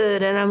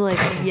good. And I'm like,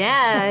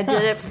 yeah, I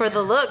did it for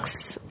the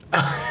looks.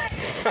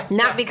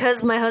 Not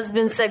because my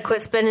husband said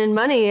quit spending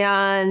money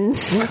on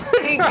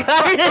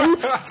garden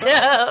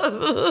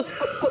stuff.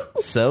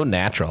 So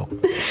natural.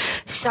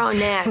 So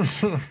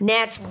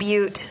Natch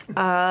Butte.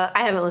 I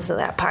haven't listened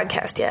to that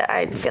podcast yet.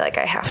 I feel like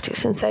I have to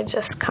since I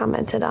just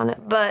commented on it.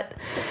 But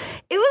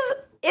it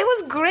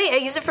was great. I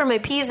used it for my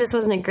peas. This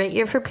wasn't a great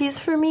year for peas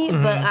for me,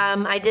 but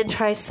I did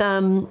try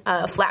some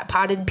flat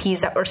potted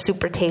peas that were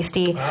super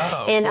tasty.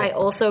 And cool. I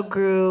also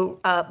grew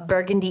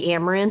burgundy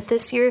amaranth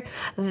this year.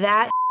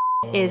 That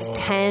is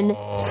 10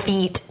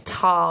 feet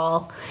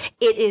tall.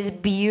 It is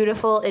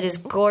beautiful. It is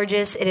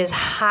gorgeous. It is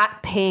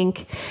hot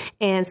pink.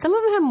 And some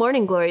of them have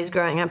morning glories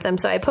growing up them.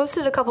 So I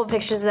posted a couple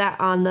pictures of that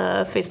on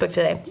the Facebook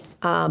today.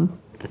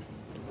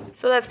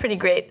 So that's pretty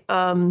great.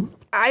 I'm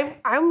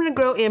going to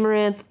grow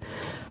amaranth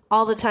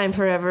all the time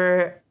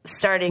forever,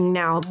 starting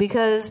now,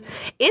 because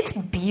it's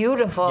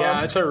beautiful.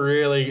 Yeah, it's a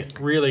really,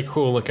 really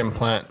cool looking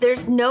plant.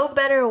 There's no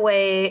better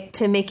way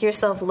to make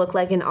yourself look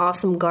like an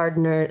awesome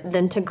gardener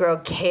than to grow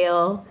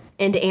kale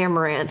and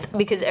amaranth,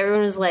 because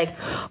everyone is like,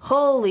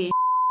 holy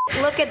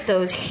look at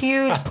those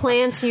huge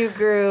plants you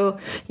grew.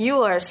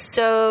 You are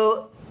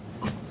so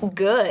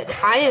good.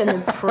 I am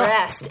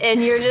impressed.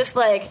 And you're just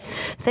like,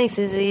 thanks,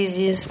 it's the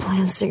easiest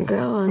plants to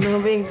grow.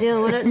 No big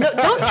deal. No,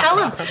 don't tell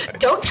him.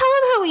 Don't tell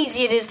him how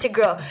easy it is to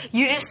grow.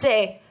 You just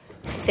say,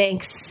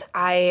 thanks.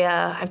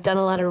 I've done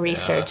a lot of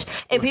research.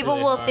 And people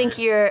really will think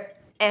you're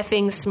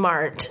effing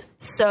smart.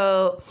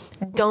 So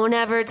don't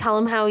ever tell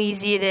them how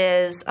easy it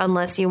is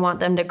unless you want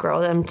them to grow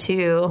them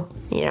too.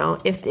 You know,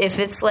 if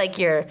it's like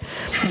your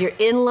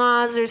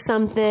in-laws or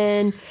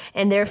something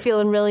and they're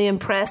feeling really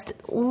impressed,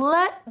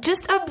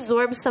 just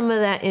absorb some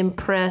of that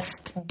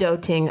impressed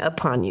doting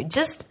upon you.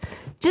 Just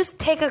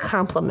take a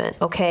compliment,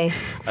 okay?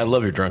 I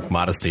love your drunk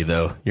modesty,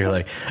 though. You're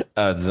like,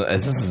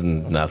 this is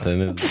nothing.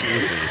 It's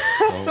easy.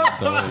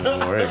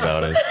 Don't worry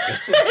about it.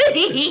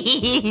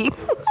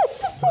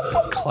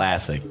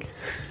 Classic.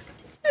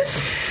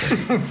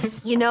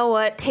 You know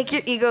what? Take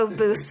your ego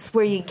boosts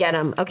where you get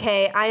them,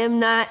 okay? I am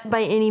not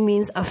by any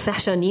means a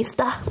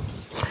fashionista.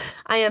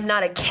 I am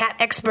not a cat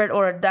expert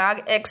or a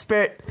dog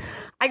expert.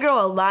 I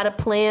grow a lot of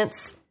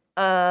plants,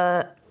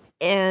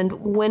 and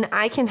when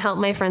I can help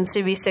my friends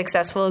to be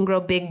successful and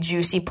grow big,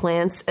 juicy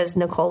plants, as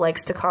Nicole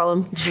likes to call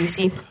them,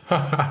 juicy,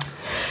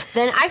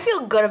 then I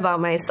feel good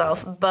about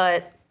myself.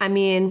 But, I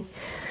mean,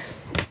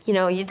 you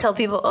know, you tell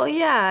people, oh,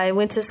 yeah, I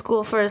went to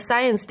school for a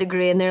science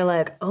degree, and they're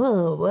like,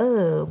 oh,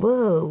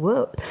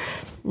 whoa.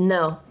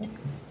 No,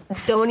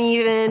 don't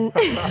even...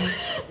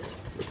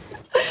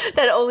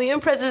 that only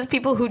impresses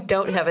people who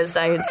don't have a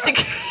science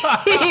degree.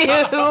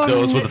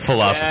 Those with a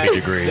philosophy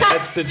degree.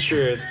 That's the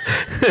truth.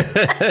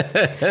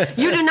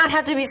 You do not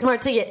have to be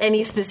smart to get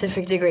any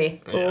specific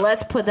degree. Yeah.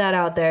 Let's put that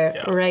out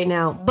there right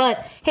now.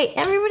 But hey,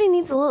 everybody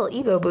needs a little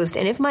ego boost.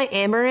 And if my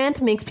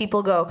amaranth makes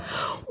people go,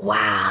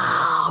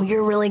 wow,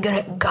 you're really good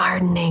at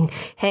gardening.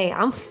 Hey,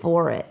 I'm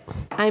for it.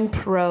 I'm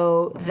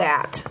pro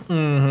that.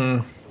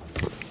 Mm-hmm.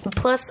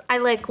 Plus, I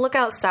look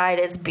outside.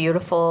 It's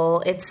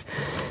beautiful.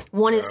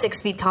 One is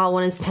 6 feet tall,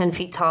 one is 10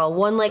 feet tall.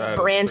 One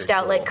branched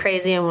out like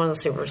crazy, and one is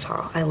super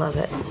tall. I love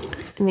it.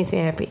 It makes me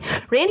happy.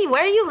 Randy,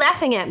 why are you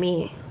laughing at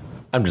me?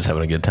 I'm just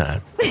having a good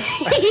time.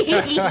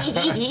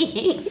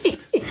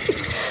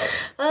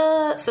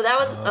 So that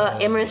was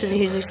Amaranth was a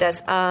huge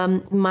success.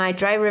 My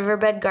dry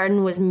riverbed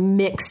garden was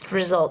mixed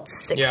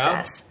results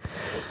success. Yeah.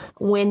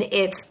 When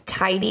it's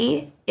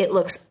tidy, it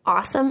looks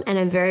awesome, and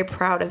I'm very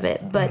proud of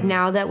it. But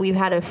now that we've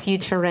had a few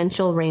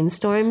torrential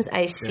rainstorms,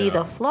 I see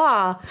the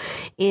flaw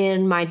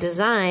in my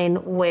design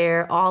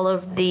where all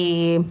of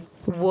the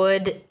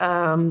wood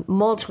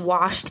mulch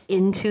washed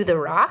into the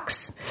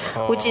rocks,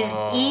 which is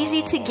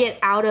easy to get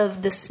out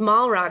of the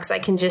small rocks. I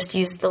can just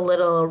use the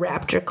little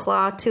raptor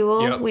claw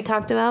tool we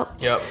talked about.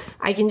 Yep.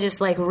 I can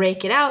just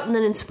rake it out and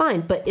then it's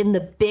fine. But in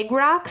the big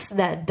rocks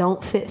that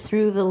don't fit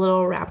through the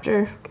little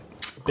raptor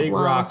big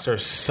rocks are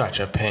such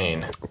a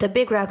pain. The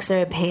big rocks are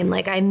a pain.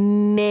 I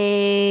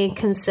may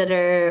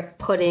consider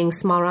putting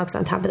small rocks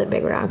on top of the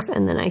big rocks,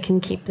 and then I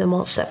can keep the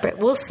mulch separate.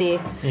 We'll see.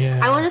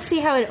 Yeah. I want to see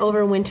how it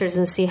overwinters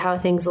and see how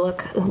things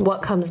look,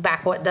 what comes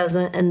back, what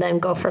doesn't, and then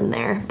go from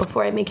there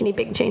before I make any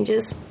big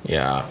changes.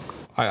 Yeah.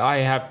 I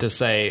have to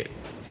say,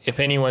 if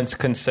anyone's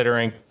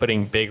considering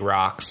putting big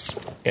rocks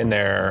in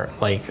their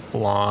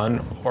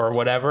lawn or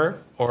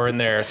whatever, or in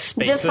their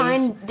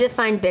spaces,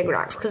 define big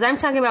rocks, because I'm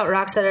talking about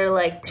rocks that are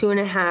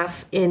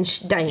 2.5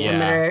 inch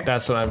diameter. Yeah,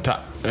 that's what I'm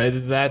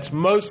talking. That's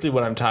mostly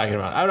what I'm talking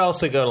about. I would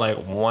also go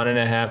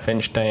 1.5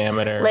 inch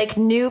diameter,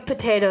 new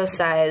potato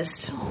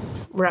sized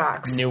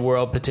rocks. New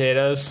World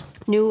potatoes.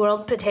 New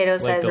World potato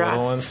sized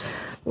rocks. Ones.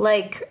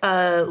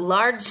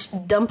 Large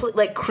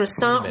dumpling,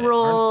 croissant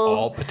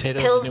roll,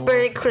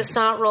 Pillsbury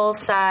croissant roll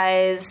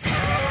sized.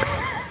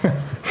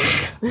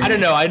 I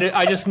don't know.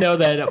 I just know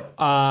that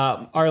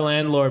our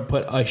landlord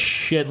put a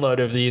shitload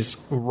of these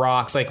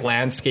rocks,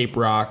 landscape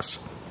rocks,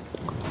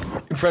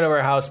 in front of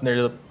our house, and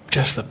they're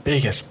just the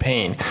biggest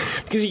pain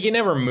because you can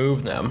never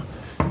move them.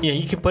 Yeah,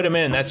 you can put them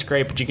in, and that's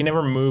great, but you can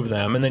never move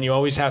them. And then you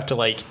always have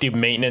to, do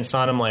maintenance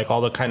on them,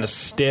 all the kind of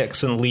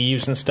sticks and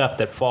leaves and stuff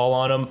that fall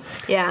on them.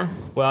 Yeah.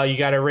 Well, you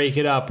got to rake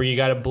it up, or you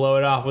got to blow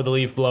it off with a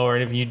leaf blower.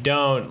 And if you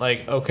don't,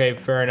 okay,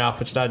 fair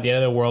enough, it's not the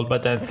end of the world.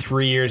 But then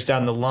 3 years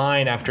down the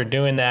line after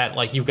doing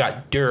that, you've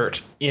got dirt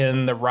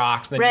in the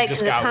rocks. And then you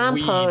just got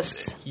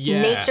compost. Weeds.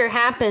 Yeah. Nature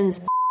happens.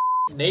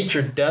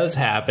 Nature does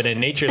happen, and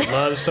nature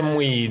loves some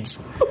weeds.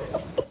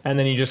 And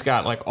then you just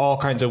got all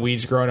kinds of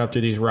weeds growing up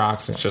through these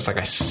rocks. It's just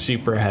a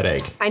super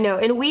headache. I know.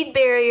 And weed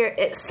barrier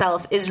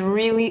itself is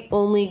really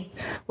only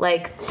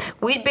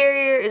weed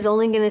barrier is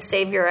only going to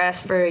save your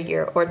ass for a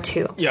year or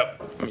two. Yep.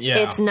 Yeah.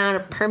 It's not a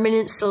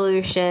permanent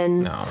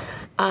solution. No.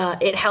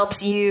 It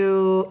helps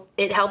you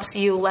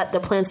let the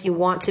plants you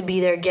want to be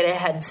there get a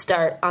head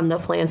start on the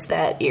plants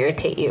that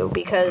irritate you,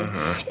 because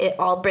it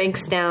all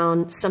breaks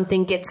down,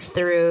 something gets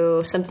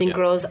through, something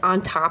grows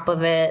on top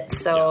of it.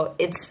 So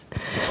it's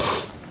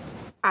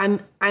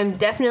I'm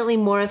definitely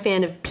more a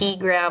fan of pea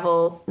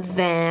gravel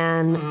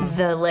than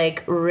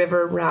the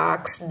river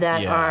rocks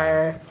that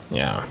are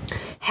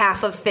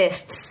half a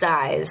fist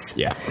size.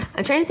 Yeah.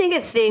 I'm trying to think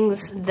of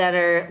things that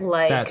are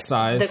that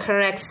size, the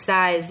correct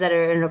size, that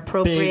are an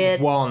appropriate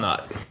big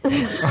walnut.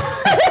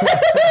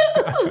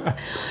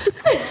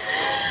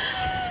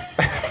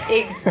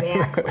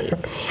 Exactly.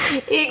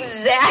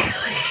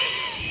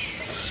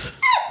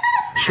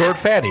 Short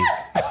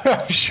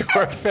fatties.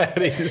 Short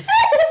fatties.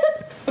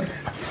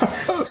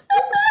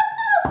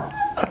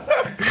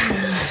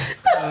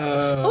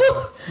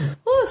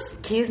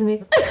 Excuse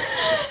me.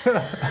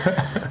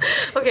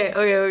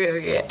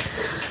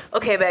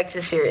 Okay, back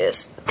to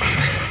serious.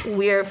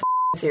 We are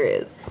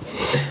serious.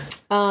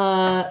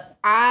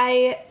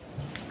 I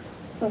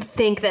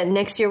think that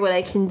next year what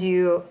I can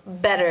do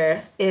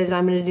better is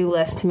I'm going to do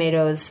less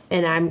tomatoes,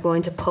 and I'm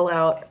going to pull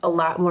out a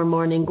lot more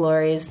morning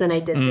glories than I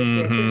did this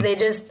year, because they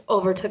just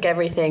overtook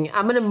everything.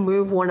 I'm going to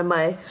move one of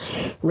my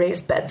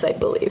raised beds, I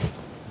believe.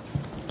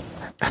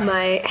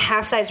 My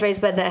half-size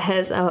raised bed that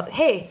has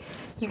hey,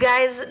 you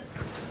guys,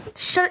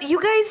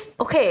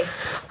 okay,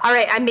 all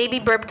right, I maybe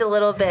burped a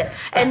little bit,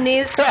 and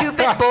these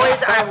stupid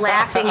boys are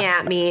laughing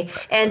at me,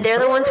 and they're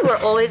the ones who are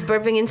always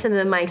burping into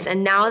the mics,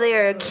 and now they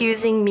are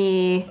accusing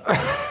me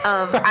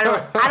of, I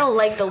don't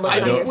like the look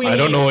on your face. I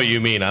don't know what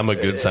you mean. I'm a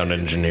good sound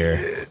engineer.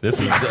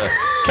 This is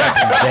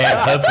Captain Dan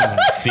Hudson's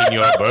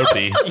Senior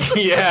Burpee.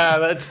 Yeah,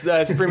 that's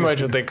pretty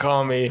much what they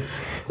call me.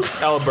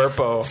 El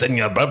Burpo.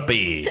 Senior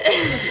Burpee.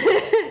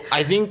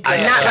 I think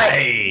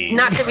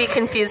not to be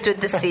confused with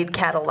the seed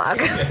catalog.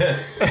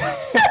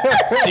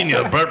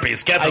 Senior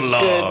Burpee's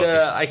catalog.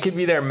 I could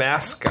be their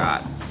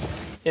mascot.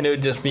 And it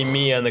would just be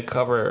me on the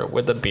cover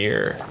with a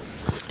beer.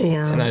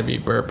 Yeah. And I'd be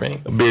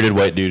burping. A bearded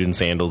white dude in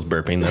sandals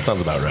burping. That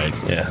sounds about right.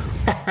 Yeah.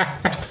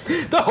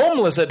 The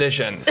homeless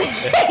edition.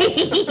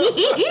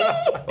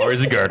 Or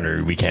is it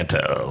Gardner? We can't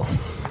tell.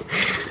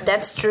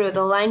 That's true.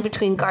 The line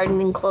between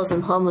gardening clothes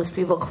and homeless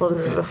people clothes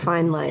is a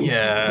fine line.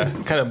 Yeah,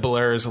 kind of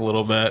blurs a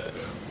little bit.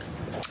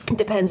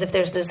 Depends if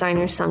there's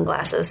designer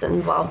sunglasses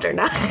involved or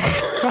not.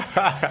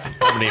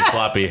 How many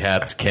floppy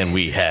hats can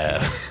we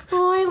have?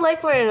 Oh, I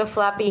like wearing a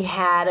floppy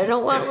hat. I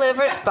don't want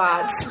liver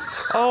spots.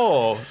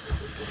 Oh,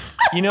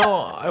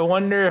 I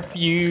wonder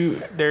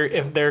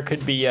if there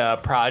could be a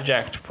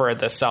project for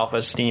the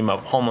self-esteem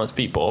of homeless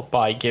people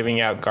by giving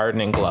out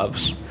gardening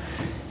gloves.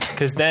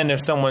 Because then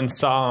if someone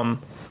saw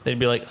them, they'd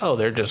be like, oh,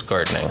 they're just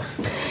gardening.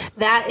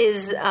 That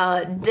is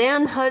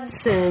Dan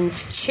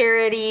Hudson's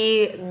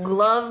charity,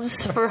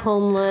 Gloves for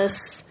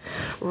Homeless,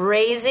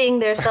 raising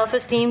their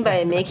self-esteem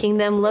by making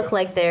them look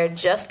like they're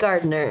just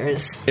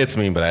gardeners. It's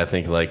mean, but I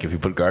think like if you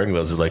put garden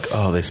gloves, they're like,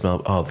 oh, they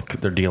smell. Oh,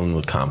 they're dealing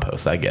with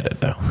compost. I get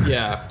it now.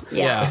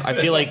 Yeah. I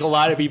feel like a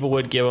lot of people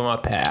would give them a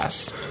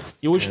pass,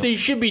 which they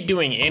should be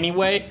doing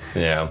anyway.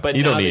 Yeah, but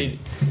you now don't need.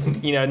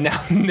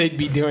 Now they'd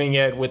be doing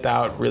it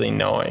without really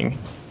knowing.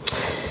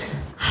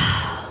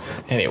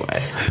 Anyway,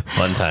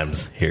 fun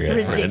times here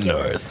at Red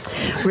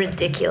North.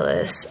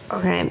 Ridiculous.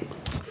 Okay.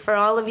 For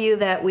all of you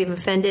that we've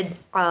offended,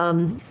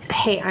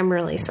 hey, I'm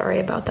really sorry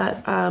about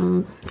that.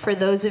 For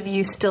those of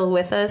you still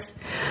with us,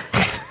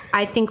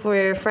 I think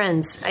we're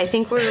friends. I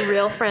think we're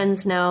real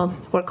friends now.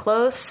 We're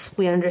close.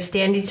 We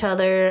understand each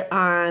other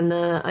on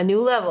a new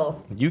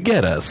level. You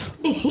get us.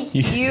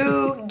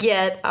 You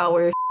get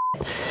our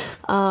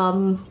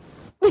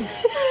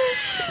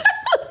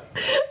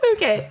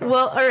Okay,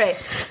 well, all right.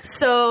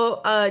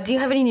 So, do you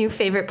have any new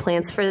favorite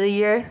plants for the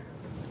year?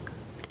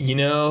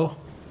 No.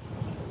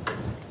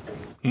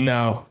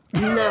 No.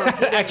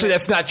 Actually,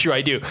 that's not true.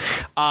 I do.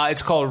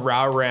 It's called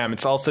Rau Ram.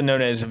 It's also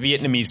known as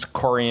Vietnamese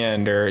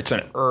coriander. It's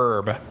a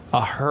herb,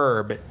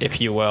 if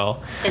you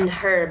will. An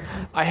herb.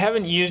 I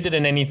haven't used it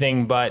in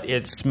anything, but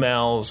it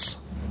smells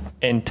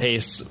and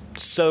tastes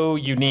so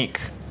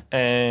unique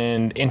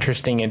and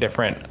interesting and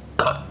different.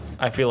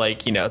 I feel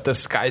like the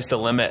sky's the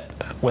limit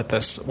with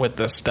this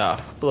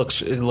stuff. It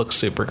looks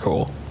super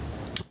cool.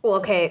 Well,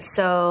 okay,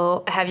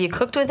 so have you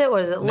cooked with it? What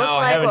does it look like? No,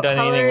 I haven't done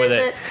anything with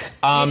it.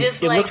 You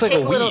just it looks like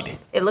a weed.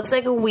 It looks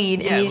like a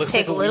weed, and you just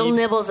take little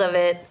nibbles of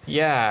it.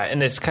 Yeah,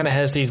 and it kind of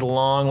has these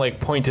long,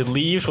 pointed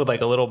leaves with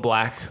a little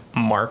black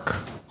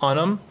mark on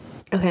them.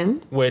 Okay.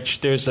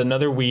 Which there's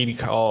another weed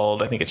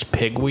called, I think it's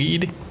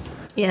pigweed.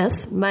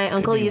 Yes, my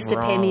uncle used to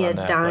pay me a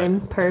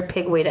dime per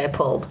pigweed I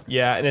pulled.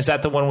 Yeah, and is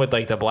that the one with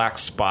the black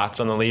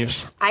spots on the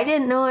leaves? I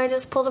didn't know. I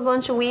just pulled a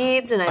bunch of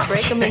weeds and I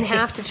break them in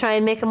half to try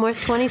and make them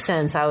worth 20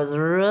 cents. I was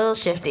real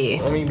shifty.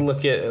 Let me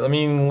look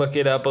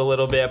it up a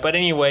little bit. But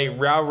anyway,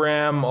 Rau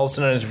Ram,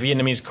 also known as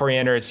Vietnamese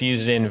coriander, it's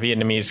used in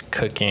Vietnamese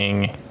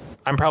cooking.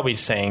 I'm probably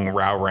saying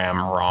Rau Ram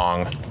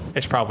wrong.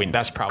 That's probably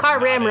Car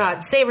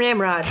ramrod. Say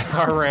ramrod.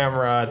 Car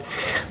ramrod.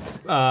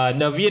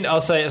 No,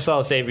 I'll say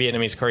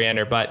Vietnamese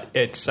coriander, but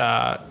it's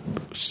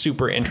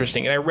super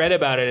interesting. And I read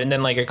about it, and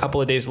then a couple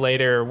of days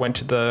later, went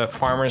to the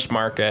farmer's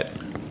market,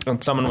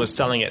 and someone was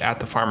selling it at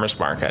the farmer's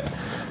market.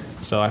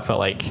 So I felt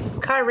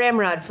like Car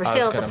ramrod for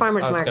sale at the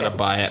farmer's market. I was gonna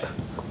buy it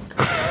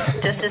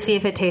just to see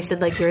if it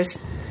tasted like yours.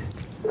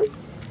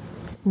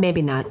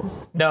 Maybe not.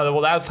 No,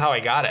 well, that's how I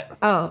got it.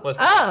 Okay.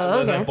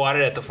 I bought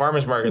it at the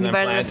farmer's market and then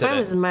planted it. You bought it at the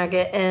farmer's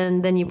market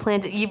and then you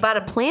planted. You bought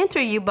a plant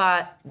or you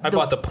bought... I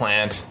bought the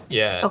plant,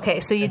 yeah.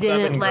 Okay, so you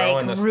didn't,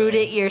 root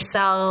it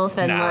yourself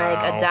and,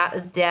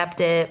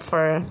 adapt it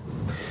for...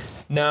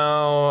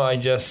 No, I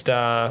just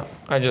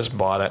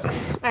bought it.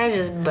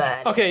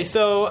 Okay,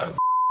 so...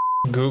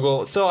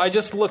 Google. So I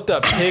just looked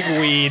up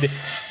pigweed,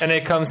 and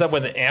it comes up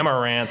with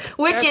amaranth,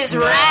 which is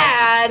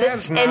rad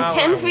and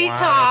 10 feet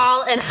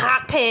tall and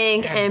hot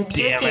pink and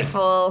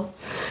beautiful.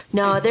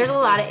 No, there's a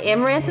lot of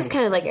amaranth. Is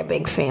kind of like a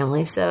big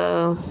family,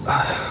 so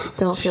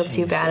don't feel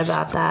too bad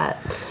about that.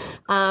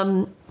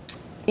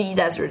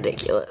 That's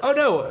ridiculous. Oh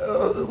no!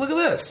 Look at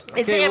this.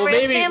 It's the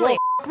amaranth family.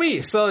 Well,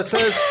 me. So it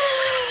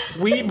says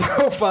weed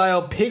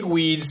profile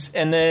pigweeds,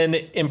 and then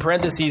in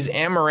parentheses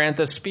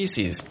Amarantha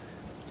species.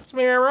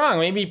 Maybe I'm wrong.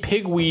 Maybe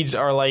pigweeds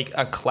are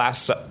a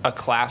class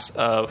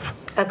of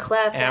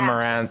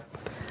amaranth.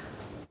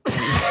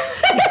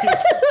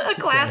 A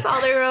class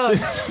all their own.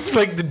 It's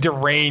like the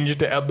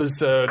deranged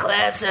episode.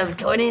 Class of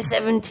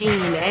 2017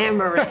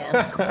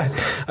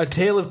 amaranth. A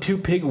tale of two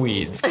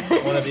pigweeds.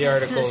 One of the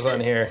articles on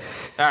here.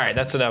 All right,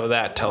 that's enough of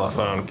that.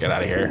 Telephone, get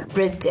out of here.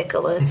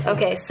 Ridiculous.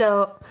 Okay,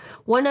 so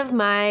one of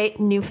my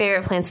new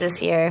favorite plants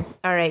this year.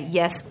 All right,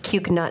 yes,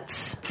 cuke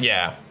nuts.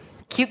 Yeah.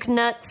 Cuke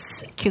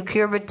nuts,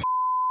 cucurbitus.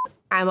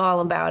 I'm all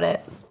about it.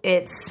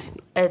 It's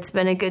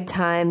been a good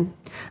time.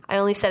 I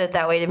only said it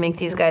that way to make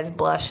these guys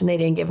blush, and they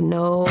didn't give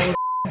no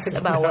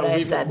about what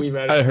I said.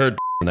 I heard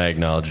and I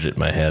acknowledged it in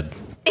my head.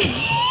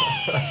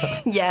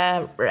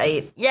 Yeah,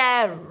 right.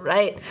 Yeah,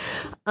 right.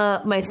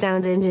 My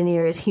sound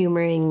engineer is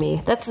humoring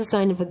me. That's the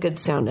sign of a good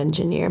sound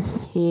engineer.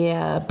 He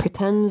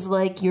pretends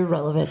like you're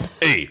relevant.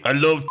 Hey, I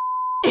love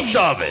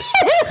Chavez.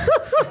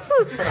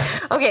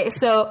 Okay,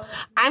 so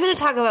I'm going to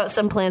talk about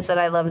some plants that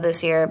I love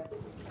this year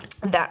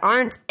that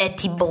aren't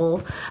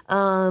edible.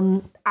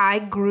 I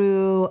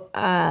grew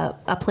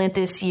a plant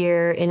this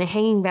year in a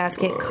hanging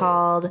basket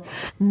called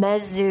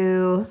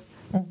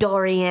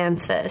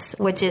Mesodorianthus,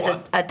 which is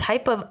a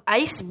type of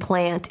ice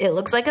plant. It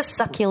looks like a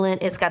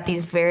succulent. It's got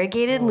these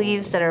variegated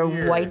leaves that are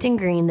white and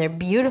green. They're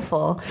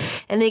beautiful.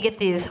 And they get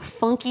these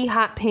funky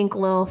hot pink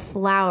little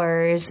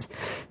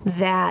flowers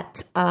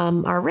that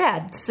are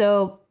red.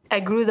 So I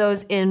grew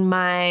those in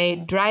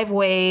my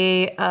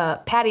driveway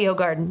patio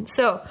garden.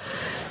 So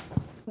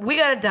we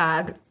got a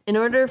dog. In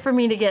order for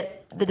me to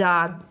get the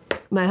dog,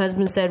 my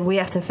husband said we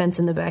have to fence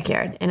in the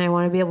backyard. And I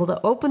want to be able to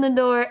open the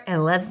door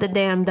and let the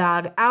damn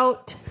dog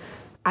out.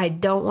 I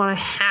don't want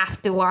to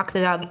have to walk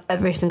the dog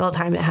every single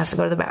time it has to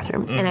go to the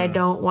bathroom. Mm-hmm. And I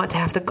don't want to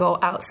have to go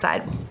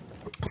outside.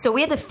 So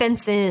we had to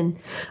fence in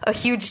a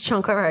huge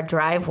chunk of our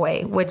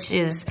driveway, which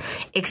is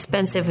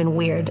expensive and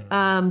weird.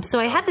 So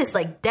I had this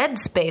like dead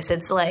space.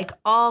 It's like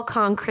all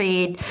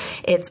concrete.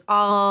 It's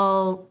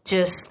all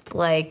just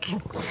like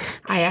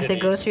I have to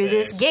go through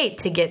this gate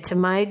to get to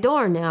my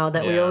door now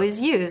that we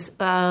always use.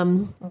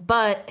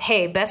 But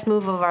hey, best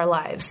move of our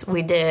lives.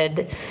 We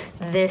did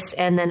this,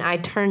 and then I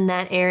turned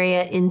that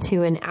area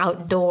into an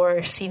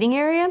outdoor seating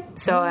area.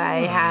 So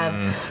I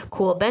have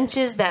cool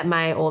benches that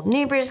my old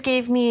neighbors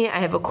gave me. I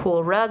have a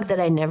cool rug that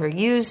I never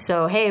use,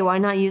 so hey, why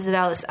not use it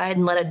outside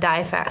and let it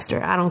die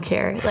faster? I don't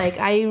care. Like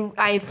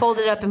I fold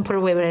it up and put it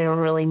away, but I don't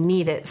really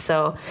need it.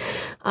 So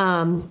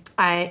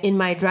in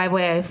my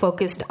driveway I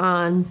focused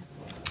on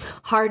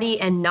hardy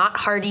and not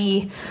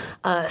hardy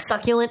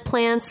succulent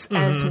plants,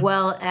 as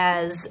well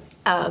as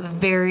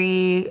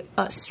very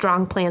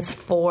strong plants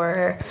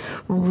for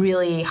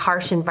really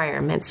harsh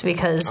environments,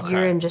 because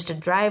you're in just a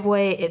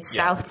driveway. It's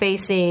south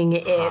facing.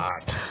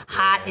 It's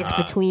hot. It's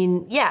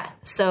between.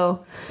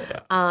 So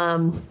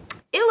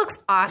it looks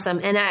awesome.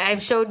 And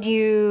I've showed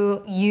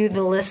you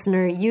the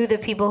listener, you the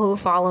people who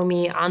follow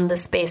me on the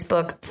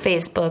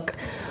Facebook.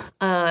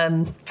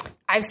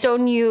 I've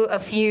shown you a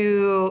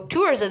few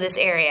tours of this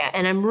area,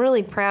 and I'm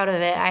really proud of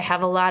it. I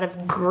have a lot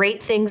of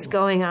great things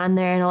going on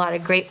there and a lot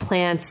of great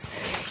plants,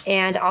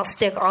 and I'll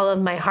stick all of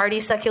my hardy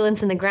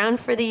succulents in the ground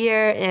for the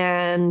year,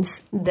 and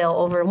they'll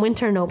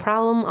overwinter, no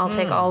problem. I'll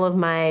take all of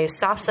my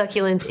soft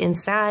succulents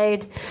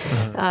inside.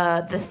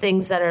 The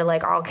things that are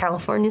like all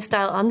California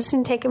style, I'm just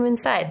going to take them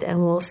inside,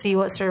 and we'll see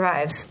what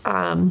survives.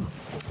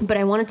 But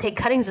I want to take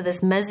cuttings of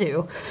this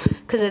mesu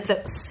because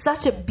it's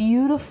such a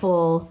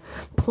beautiful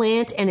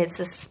plant, and it's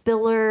a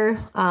spiller.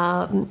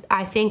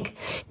 I think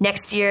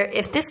next year,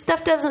 if this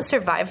stuff doesn't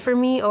survive for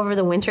me over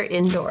the winter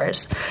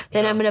indoors,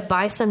 then I'm going to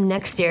buy some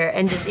next year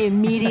and just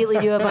immediately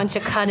do a bunch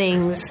of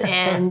cuttings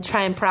and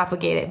try and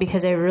propagate it,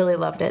 because I really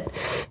loved it.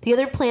 The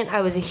other plant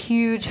I was a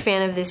huge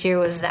fan of this year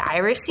was the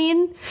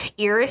irisine.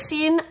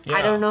 Yeah.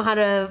 I don't know how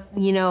to,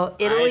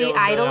 Italy.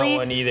 I don't know that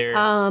one either.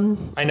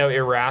 I know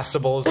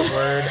irascible is the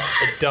word.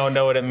 I don't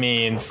know what it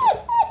means.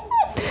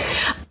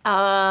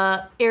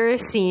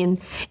 Irisine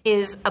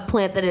is a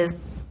plant that is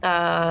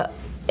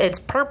it's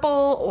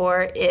purple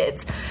or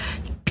it's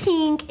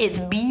pink. It's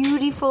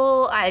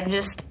beautiful. I'm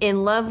just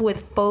in love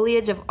with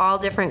foliage of all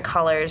different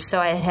colors. So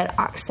I had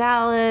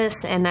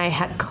oxalis, and I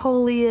had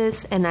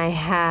coleus, and I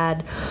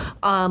had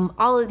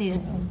all of these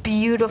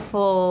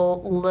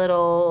beautiful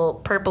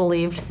little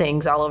purple-leaved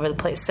things all over the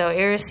place. So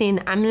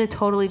irisine, I'm going to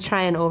totally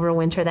try and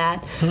overwinter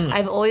that.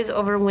 I've always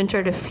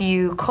overwintered a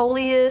few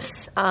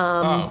coleus.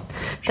 That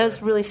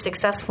was really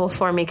successful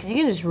for me because you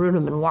can just root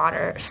them in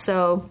water.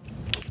 So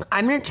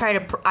I'm going to try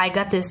to, I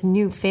got this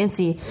new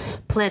fancy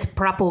plant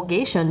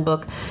propagation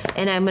book,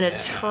 and I'm going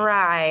to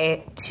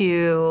try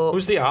to...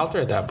 Who's the author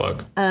of that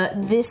book?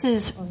 This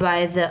is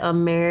by the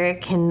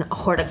American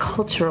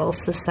Horticultural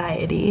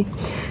Society.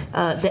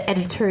 The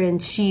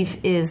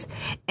editor-in-chief is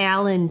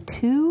Alan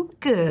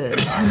Toogood.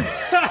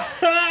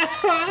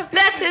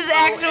 That's his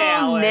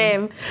actual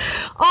name.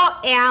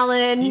 Oh,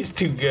 Alan. He's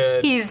too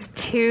good. He's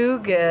too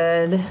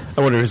good.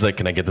 I wonder who's like,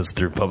 can I get this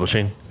through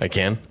publishing? I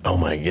can? Oh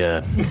my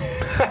God.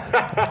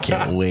 I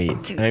can't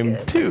wait.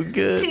 I'm too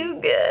good.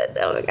 Too good.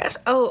 Oh my gosh.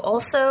 Oh,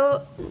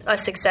 also a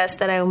success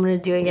that I'm going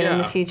to do again in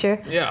the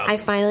future. Yeah. I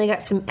finally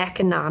got some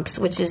echinopsis,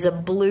 which is a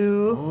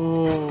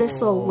blue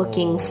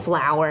thistle-looking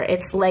flower.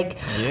 It's like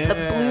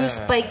a blue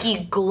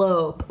spiky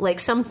globe. Like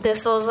some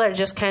thistles are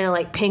just kind of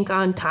like pink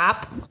on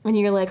top, and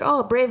you're like,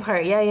 oh,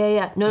 Braveheart.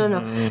 Yeah. No.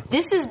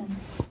 This is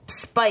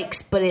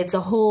spikes, but it's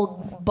a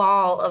whole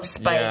ball of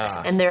spikes,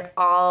 and they're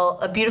all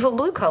a beautiful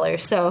blue color.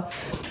 So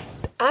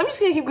I'm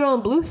just going to keep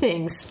growing blue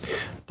things.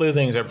 Blue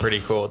things are pretty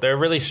cool. They're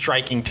really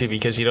striking, too,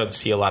 because you don't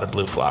see a lot of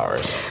blue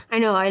flowers. I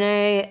know,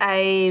 and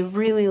I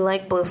really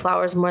like blue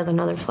flowers more than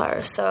other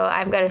flowers. So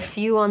I've got a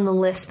few on the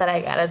list that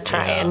I got to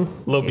try and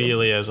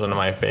Lobelia is one of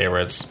my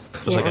favorites.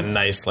 It's like a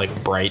nice,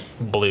 like bright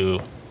blue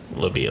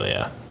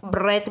lobelia.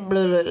 Bright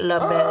blue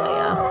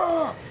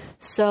lobelia.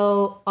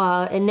 So,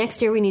 and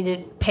next year we need to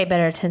pay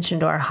better attention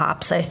to our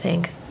hops, I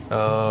think.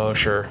 Oh,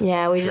 sure.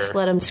 Yeah, we just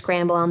let them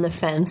scramble on the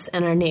fence,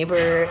 and our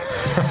neighbor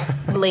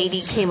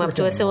lady came up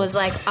to us and was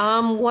like,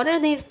 what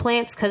are these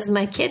plants? Because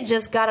my kid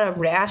just got a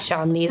rash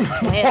on these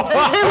plants. And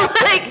I'm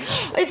like,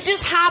 it's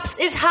just hops.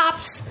 It's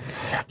hops.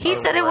 He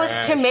said it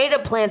was tomato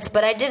plants,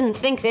 but I didn't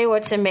think they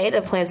were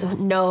tomato plants.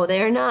 No,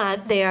 they're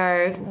not. They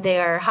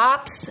are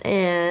hops,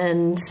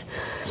 and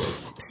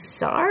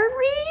sorry?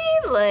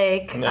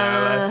 Like,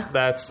 no,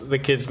 that's the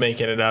kid's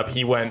making it up.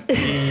 He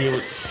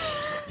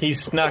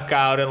snuck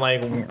out and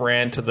like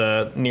ran to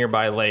the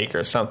nearby lake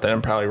or something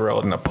and probably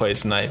rolled in a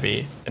poison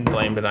ivy and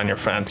blamed it on your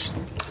fence.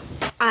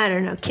 I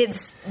don't know.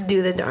 Kids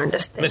do the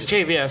darndest things.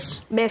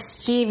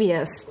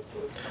 Mischievous.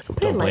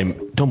 Don't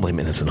blame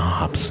innocent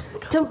hops.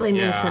 Don't blame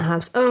innocent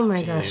hops. Oh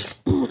my gosh.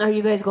 Are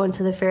you guys going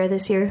to the fair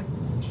this year?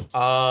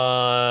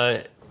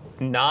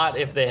 Not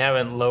if they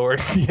haven't lowered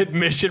the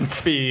admission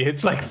fee.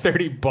 It's like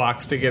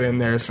 $30 to get in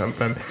there or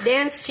something.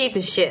 Dan's cheap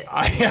as shit.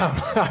 I am.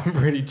 I'm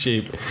pretty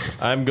cheap.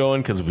 I'm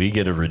going because we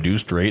get a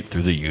reduced rate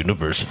through the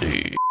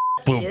university.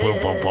 Boom, boom,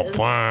 boom, boom,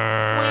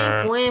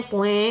 boom.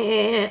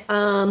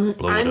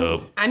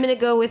 I'm gonna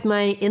go with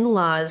my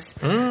in-laws,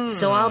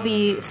 so I'll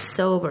be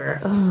sober.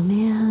 Oh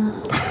man.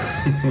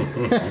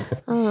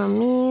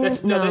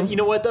 You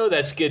know what though?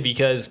 That's good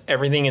because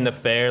everything in the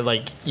fair,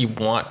 like you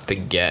want to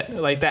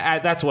get like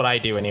that. That's what I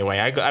do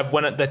anyway.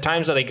 When the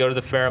times that I go to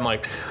the fair, I'm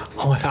like,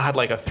 oh my god,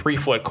 like a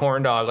 3-foot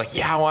corn dog. Like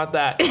yeah, I want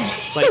that.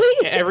 Like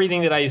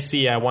everything that I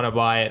see, I want to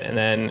buy it, and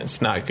then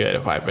it's not good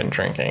if I've been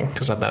drinking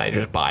because then I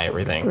just buy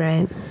everything.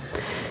 Right.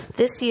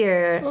 This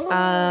year,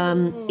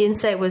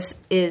 Insight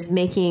is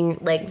making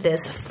like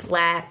this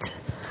flat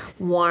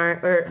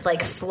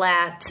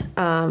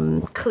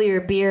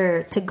clear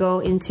beer to go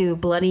into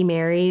Bloody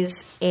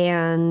Marys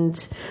and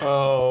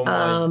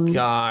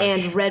gosh.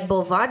 and Red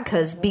Bull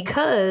vodkas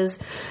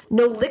because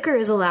no liquor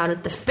is allowed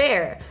at the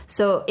fair.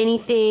 So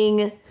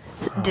anything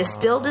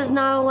distilled is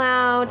not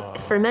allowed.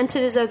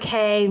 Fermented is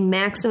okay.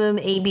 Maximum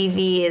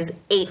ABV is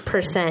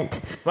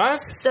 8%. What?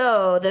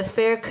 So the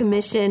fair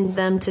commissioned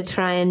them to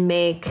try and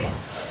make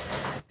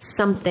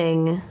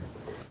something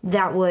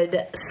that would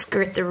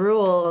skirt the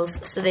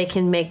rules so they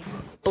can make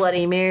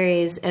Bloody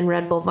Marys and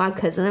Red Bull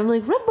vodkas. And I'm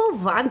like, Red Bull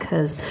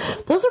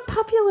vodkas? Those are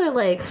popular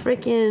like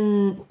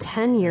freaking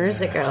 10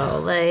 years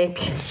ago. Like,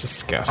 it's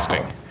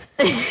disgusting.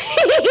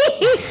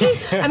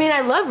 I mean,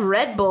 I love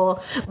Red Bull,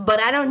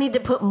 but I don't need to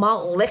put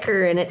malt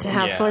liquor in it to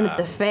have fun at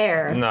the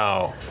fair.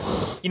 No.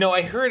 You know,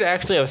 I heard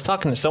actually, I was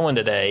talking to someone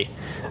today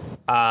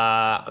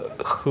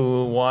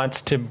who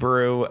wants to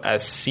brew a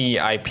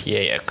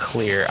CIPA, a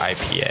clear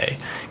IPA.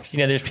 You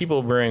know, there's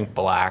people brewing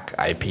black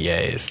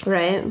IPAs.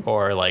 Right.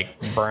 Or like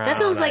brown. That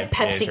sounds like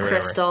IPAs Pepsi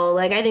Crystal.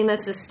 Like, I think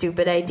that's a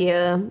stupid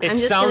idea. It I'm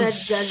just going to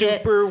sounds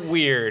judge super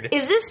weird.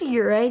 Is this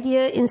your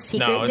idea in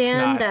secret, No, it's Dan,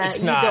 not. that It's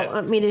you not. don't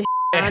want me to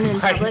on in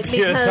My public?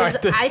 ideas aren't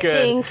Because this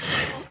good.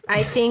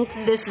 I think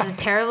this is a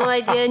terrible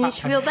idea and you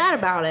should feel bad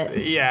about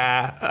it.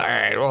 Yeah. All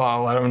right. Well,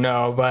 I'll let them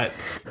know. But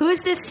Who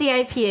is this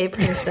CIPA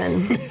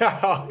person?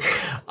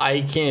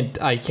 I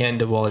can't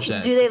divulge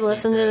that. Do they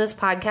listen to this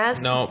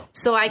podcast? No.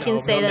 So I can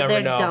say they'll that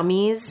they're never know.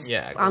 dummies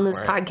Yeah, go on this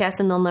for it. podcast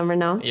and they'll never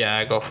know?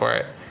 Yeah, go for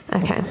it.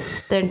 Okay.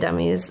 They're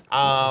dummies.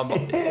 Because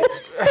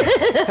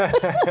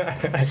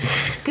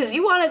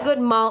you want a good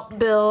malt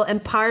bill,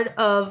 and part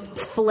of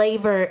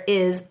flavor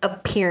is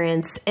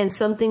appearance. And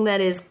something that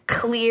is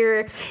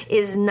clear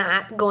is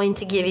not going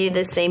to give you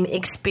the same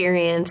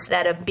experience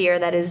that a beer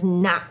that is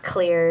not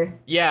clear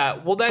Yeah,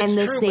 well, that's and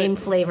the true. same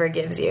But flever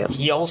gives you.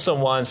 he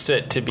also wants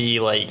it to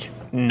be like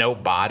no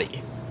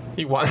body.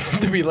 He wants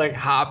it to be like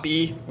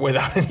hoppy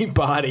without any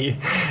body,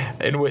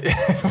 and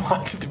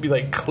wants it to be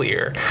like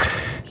clear.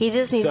 He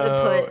just needs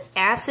to put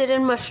acid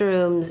and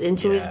mushrooms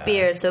into his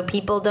beer so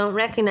people don't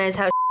recognize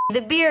how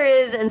the beer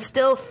is and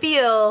still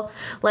feel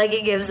like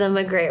it gives them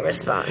a great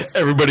response.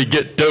 Everybody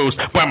get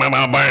dosed. Bam, bam,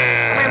 bam,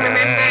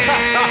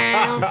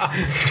 bam.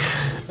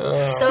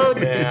 So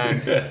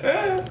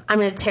I'm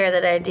going to tear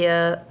that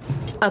idea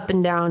up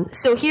and down.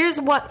 So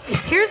here's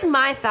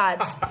my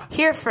thoughts.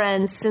 Here,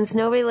 friends, since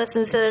nobody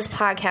listens to this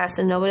podcast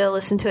and nobody will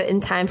listen to it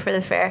in time for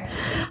the fair,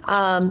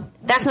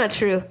 that's not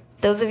true.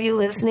 Those of you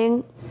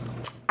listening,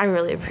 I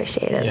really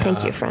appreciate it. Yeah.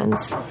 Thank you,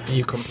 friends.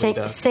 You complete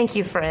us. Thank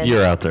you, friends.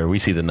 You're out there. We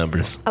see the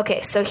numbers.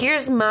 Okay, so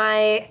here's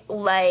my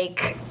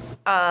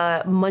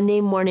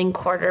Monday morning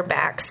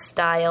quarterback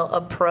style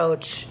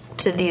approach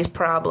to these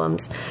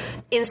problems.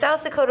 In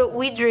South Dakota,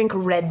 we drink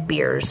red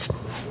beers.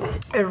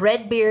 A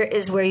red beer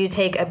is where you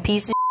take a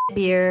piece of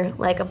beer,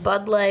 like a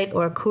Bud Light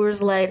or a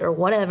Coors Light or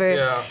whatever,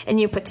 and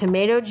you put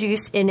tomato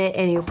juice in it,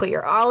 and you put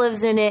your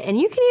olives in it, and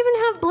you can even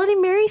have Bloody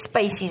Mary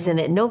spices in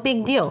it. No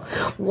big deal.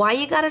 Why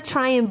you gotta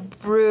try and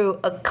brew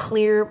a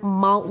clear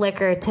malt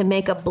liquor to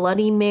make a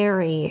Bloody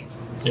Mary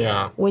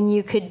Yeah. when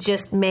you could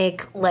just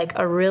make like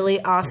a really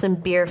awesome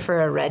beer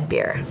for a red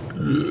beer?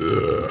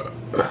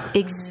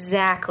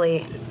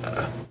 Exactly.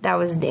 That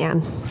was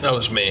Dan. That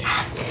was me.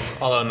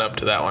 I'll own up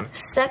to that one.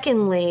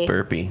 Secondly,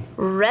 Burpee.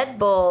 Red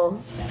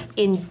Bull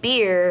in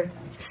beer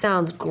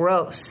sounds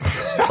gross.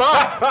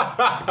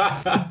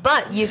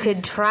 But you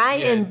could try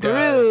and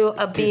brew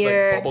a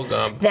beer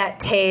that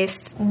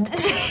tastes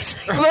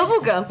like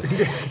bubblegum.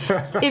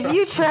 If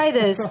you try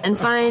this and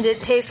find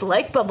it tastes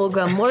like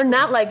bubblegum or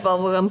not like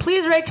bubblegum,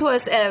 please write to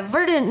us at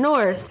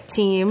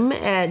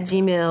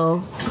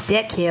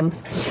verdantnorthteam@gmail.com.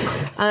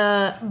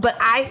 But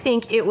I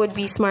think it would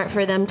be smart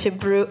for them to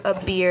brew a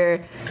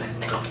beer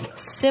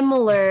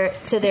similar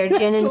to their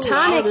gin and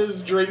tonic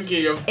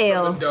drinking of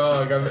ale.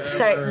 Dog I've ever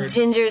Sorry,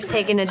 Ginger's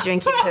taking a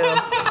drinky poo.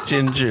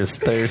 Ginger's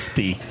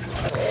thirsty.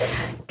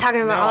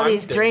 Talking about all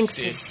these thirsty.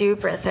 drinks, she's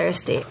super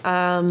thirsty.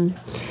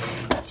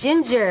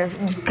 Ginger,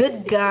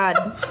 good God.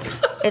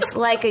 It's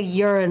like a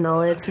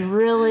urinal. It's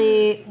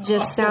really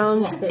just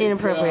sounds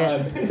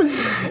inappropriate.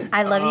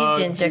 I love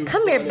you, Ginger.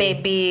 Come here,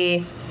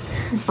 baby.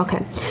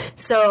 Okay.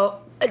 So,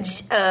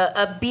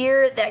 a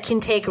beer that can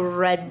take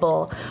Red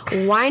Bull.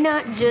 Why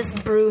not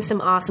just brew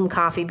some awesome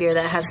coffee beer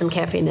that has some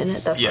caffeine in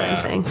it? That's what I'm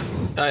saying.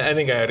 I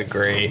think I would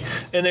agree.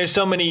 And there's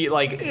so many,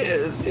 like,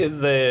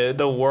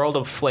 the world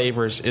of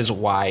flavors is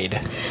wide.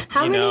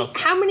 How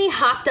many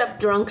hopped up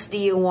drunks do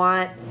you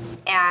want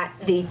at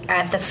the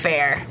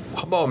fair?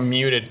 How about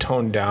muted,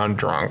 toned down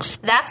drunks?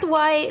 That's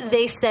why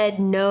they said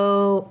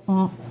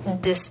no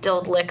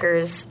distilled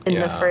liquors in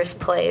the first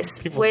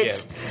place.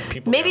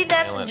 Maybe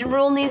that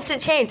rule needs to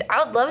change.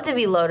 I would love to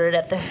be loaded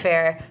at the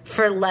fair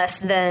for less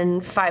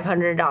than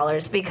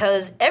 $500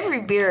 because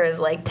every beer is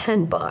like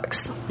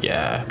 $10.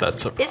 Yeah,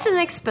 that's it's an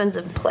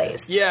expensive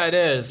place. Yeah, it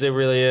is. It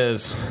really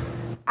is.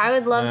 I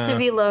would love to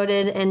be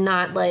loaded and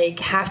not like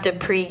have to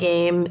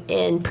pregame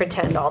and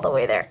pretend all the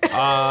way there.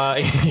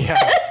 Yeah.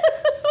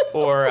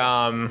 Or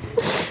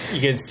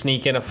you can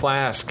sneak in a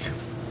flask.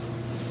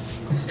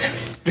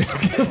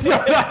 Throw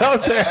that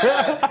out there.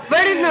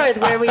 Verdant North,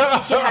 where we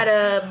teach you how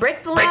to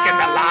break the law. Breaking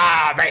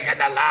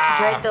the law.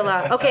 Break the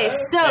law. Okay,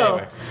 so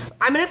anyway.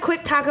 I'm going to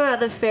quick talk about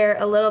the fair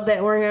a little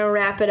bit. We're going to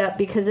wrap it up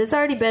because it's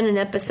already been an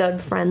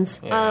episode, friends.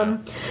 Yeah.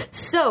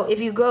 So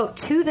if you go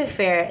to the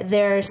fair,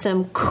 there are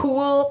some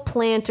cool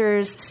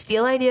planters.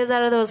 Steal ideas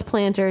out of those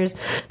planters.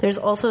 There's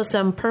also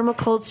some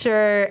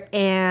permaculture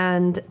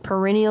and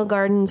perennial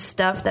garden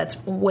stuff that's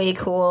way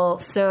cool.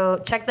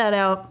 So check that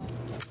out.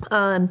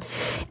 And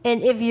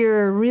if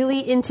you're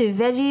really into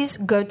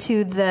veggies, go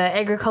to the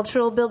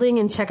agricultural building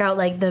and check out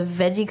like the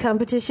veggie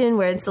competition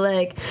where it's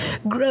like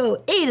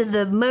grow 8 of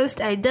the most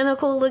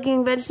identical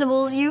looking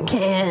vegetables you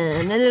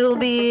can, and it'll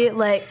be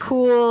like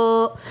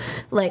cool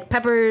like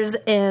peppers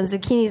and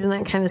zucchinis and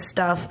that kind of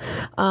stuff.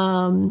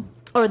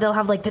 Or they'll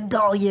have like the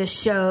dahlia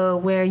show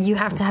where you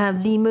have to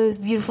have the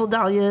most beautiful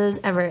dahlias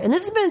ever. And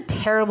this has been a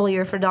terrible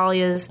year for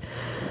dahlias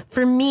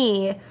for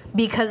me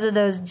because of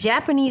those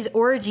Japanese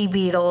orgy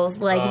beetles.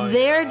 Like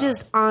they're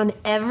just on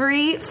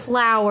every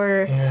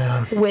flower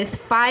with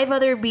 5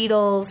 other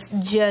beetles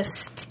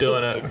just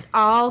doing it.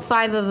 All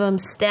 5 of them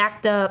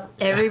stacked up.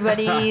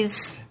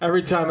 Everybody's...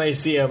 Every time I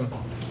see them,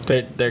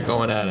 they're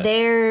going at it.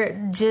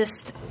 They're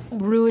just...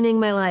 ruining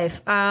my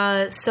life.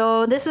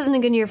 So this wasn't a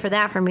good year for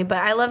that for me, but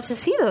I love to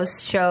see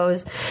those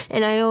shows,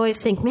 and I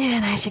always think,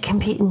 man, I should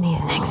compete in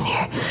these next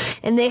year.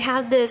 And they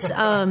had this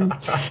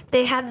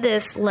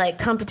like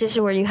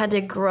competition where you had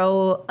to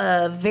grow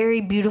a very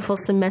beautiful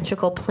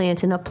symmetrical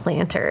plant in a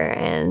planter,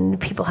 and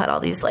people had all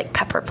these like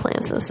pepper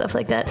plants and stuff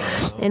like that.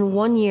 And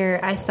one year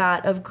I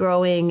thought of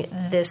growing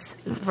this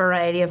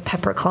variety of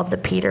pepper called the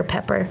Peter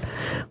pepper,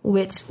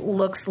 which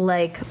looks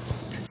like...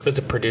 Does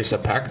it produce a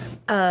peck?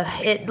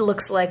 It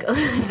looks like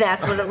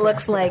that's what it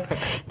looks like.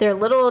 They're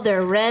little,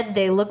 they're red,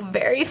 they look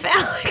very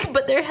phallic,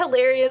 but they're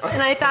hilarious. And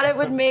I thought it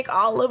would make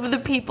all of the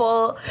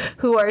people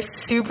who are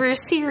super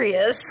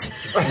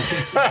serious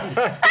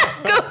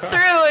go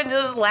through and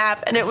just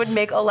laugh. And it would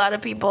make a lot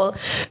of people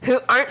who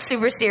aren't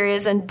super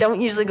serious and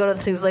don't usually go to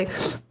things like,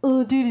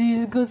 oh, dude, did you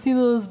just go see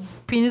those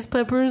penis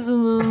peppers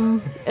in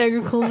the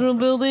agricultural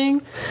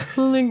building?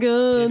 Oh my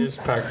god. Penis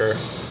pecker.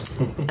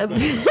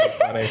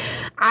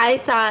 I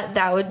thought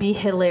that would be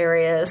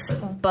hilarious,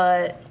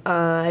 but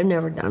I've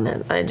never done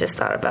it. I just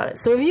thought about it.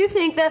 So if you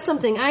think that's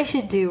something I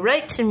should do,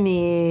 write to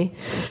me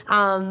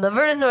on the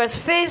Verdant North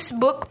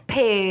Facebook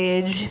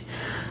page.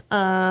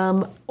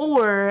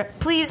 Or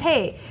please,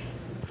 hey,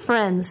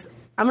 friends,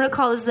 I'm going to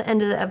call this the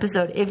end of the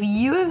episode. If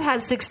you have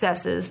had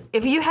successes,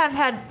 if you have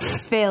had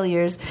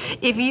failures,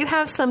 if you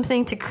have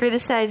something to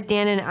criticize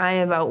Dan and I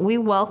about, we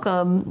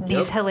welcome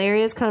these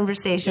hilarious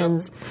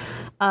conversations.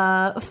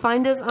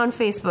 Find us on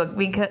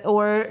Facebook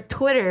or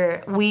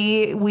Twitter.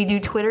 We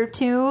do Twitter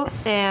too,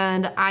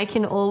 and I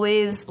can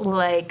always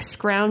like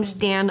scrounge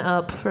Dan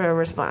up for a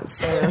response.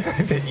 So.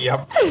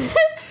 Yep.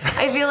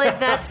 I feel like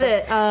that's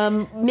it.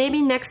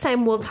 Maybe next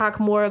time we'll talk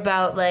more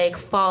about like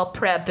fall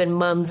prep and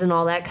mums and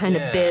all that kind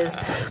of biz.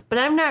 But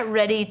I'm not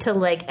ready to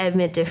like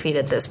admit defeat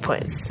at this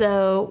point.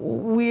 So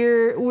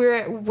we're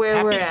where we're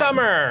at. Happy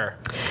summer.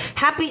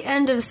 Happy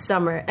end of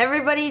summer.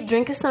 Everybody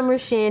drink a summer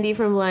shandy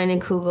from Lion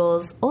and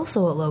Kugel's,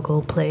 also a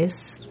local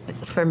place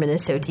for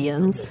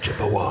Minnesotians.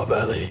 Chippewa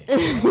Valley.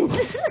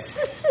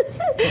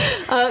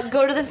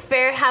 Go to the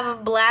fair, have a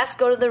blast.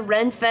 Go to the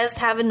Ren Fest,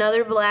 have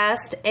another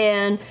blast.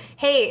 And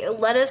hey,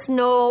 let us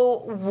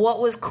know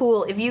what was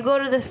cool. If you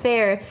go to the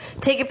fair,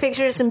 take a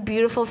picture of some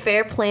beautiful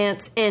fair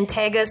plants and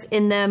tag us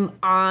in them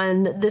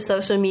on the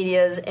social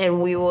medias,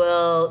 and we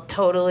will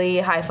totally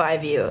high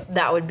five you.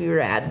 That would be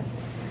rad.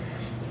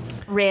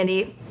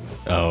 Randy.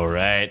 All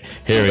right,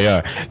 here we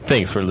are.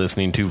 Thanks for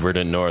listening to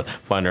Verdant North.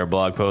 Find our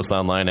blog post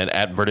online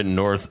at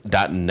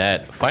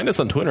verdantnorth.net. Find us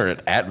on Twitter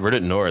at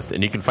verdantnorth,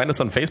 and you can find us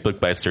on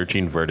Facebook by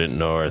searching Verdant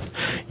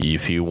North.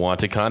 If you want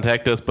to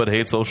contact us but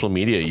hate social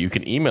media, you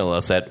can email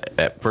us at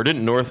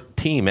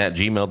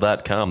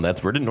verdantnorthteam@gmail.com.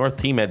 That's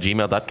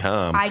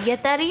verdantnorthteam@gmail.com. I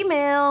get that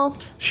email.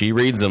 She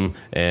reads them,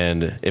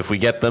 and if we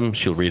get them,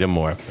 she'll read them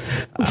more.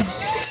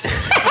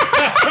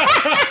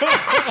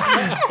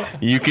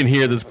 You can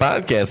hear this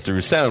podcast through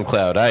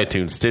SoundCloud,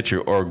 iTunes,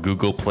 Stitcher, or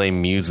Google Play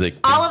Music.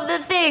 All of the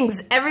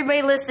things.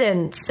 Everybody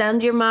listen.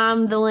 Send your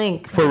mom the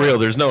link. For real,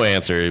 there's no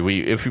answer.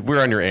 If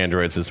we're on your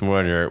Android system,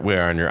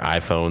 we're on your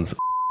iPhones.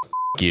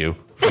 You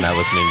for not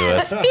listening to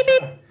us. Beep, beep,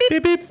 beep.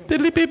 Beep, beep,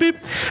 diddly, beep, beep.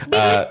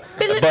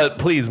 But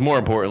please, more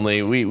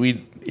importantly,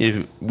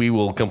 we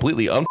will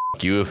completely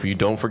you if you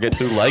don't forget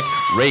to like,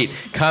 rate,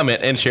 comment,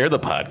 and share the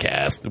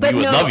podcast. We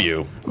would love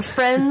you.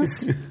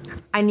 Friends,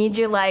 I need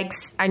your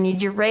likes. I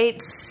need your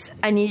rates.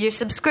 I need your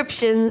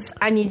subscriptions.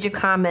 I need your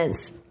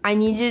comments. I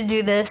need you to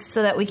do this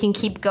so that we can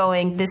keep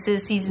going. This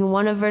is season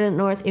 1 of Verdant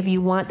North. If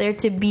you want there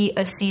to be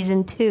a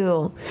season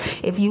 2,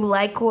 if you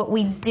like what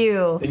we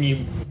do, then you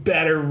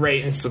better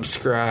rate and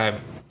subscribe.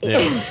 Yeah.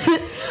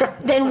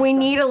 Then we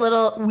need a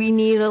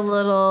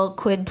little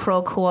quid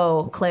pro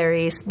quo,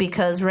 Clarice,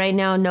 because right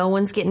now no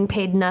one's getting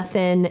paid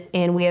nothing,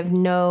 and we have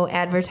no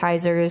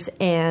advertisers,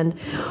 and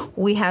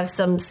we have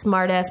some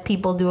smart ass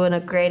people doing a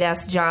great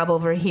ass job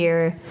over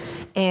here,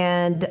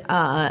 and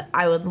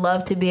I would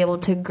love to be able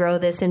to grow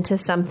this into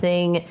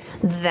something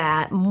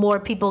that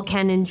more people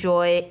can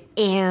enjoy,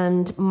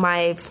 and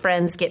my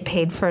friends get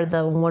paid for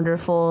the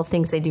wonderful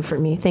things they do for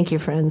me. Thank you,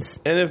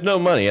 friends. And if no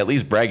money, at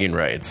least bragging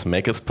rights.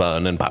 Make us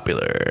fun and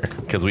popular,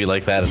 because we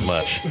like that as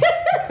much.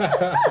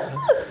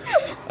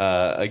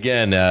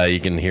 Again, you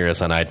can hear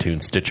us on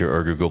iTunes, Stitcher,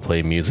 or Google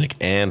Play Music,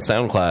 and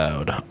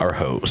SoundCloud, our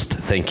host.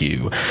 Thank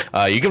you.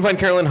 You can find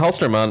Carolyn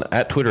Hallstrom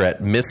at Twitter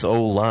at Miss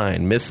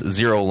O-Line, Miss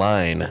Zero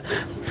Line.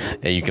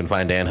 And you can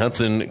find Dan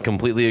Hudson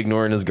completely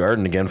ignoring his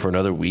garden again for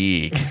another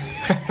week.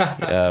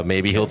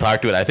 Maybe he'll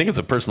talk to it. I think it's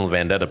a personal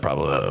vendetta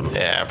problem.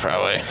 Yeah,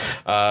 probably.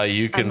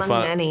 You can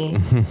Among many.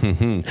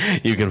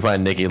 You can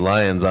find Nikki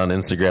Lyons on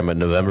Instagram at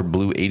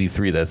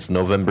NovemberBlue83. That's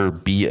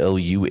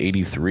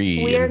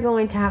NovemberBLU83. We are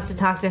going to have to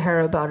talk to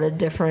her about a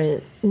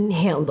different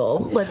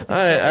handle. Let's be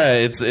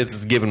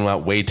it's giving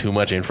out way too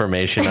much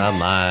information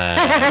online.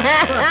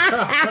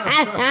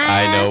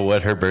 I know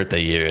what her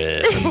birthday year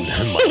is.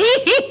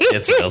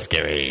 It's real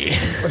scary.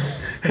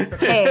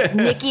 Hey,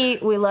 Nikki,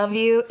 we love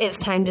you.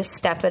 It's time to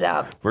step it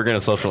up. We're going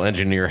to social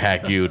engineer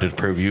hack you to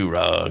prove you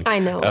wrong. I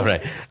know. All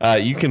right.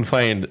 You can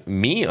find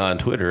me on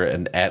Twitter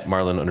and at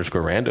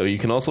Marlon_Rando. You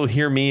can also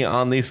hear me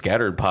on the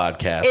Scattered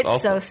podcast.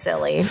 It's so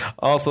silly.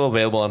 Also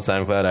available on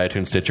SoundCloud,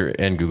 iTunes, Stitcher,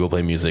 and Google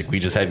Play Music. We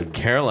just had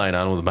Caroline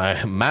on with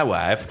my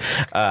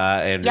wife.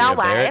 And Your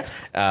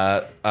wife.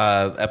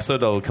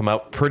 Episode will come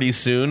out pretty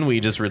soon.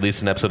 We just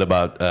released an episode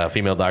about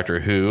female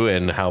Doctor Who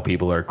and how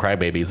people are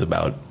crybabies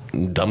about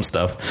dumb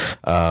stuff.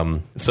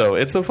 So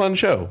it's a fun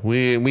show.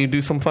 We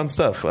do some fun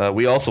stuff.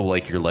 We also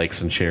like your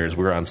likes and shares.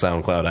 We're on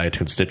SoundCloud,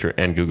 iTunes, Stitcher,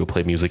 and Google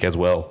Play Music as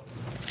well.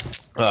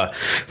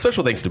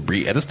 Special thanks to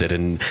Bree Edisted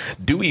and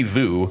Dewey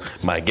Vu,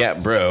 my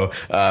Gap bro,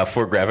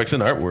 for graphics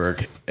and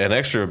artwork. An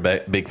extra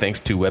big thanks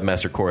to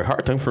webmaster Corey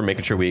Hartung for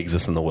making sure we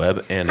exist on the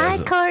web. And Hi,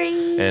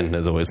 Corey. And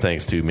as always,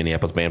 thanks to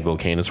Minneapolis band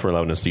Volcanus for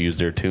allowing us to use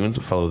their tunes,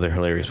 follow their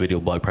hilarious video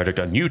blog project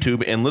on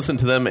YouTube, and listen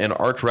to them and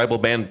arch rival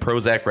band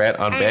Prozac Rat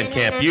on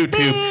Bandcamp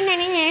YouTube.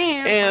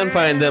 And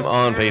find them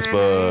on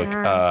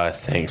Facebook.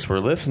 Thanks for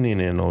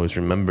listening, and always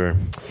remember,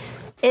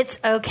 it's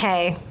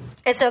okay.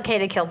 It's okay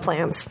to kill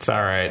plants. It's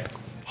all right.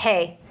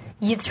 Hey,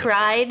 you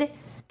tried.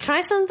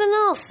 Try something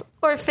else,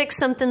 or fix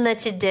something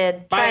that you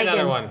did. Buy Try another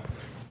again. one.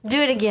 Do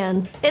it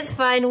again. It's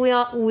fine. We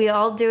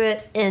all do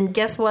it. And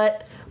guess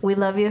what? We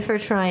love you for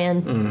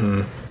trying.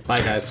 Mm-hmm.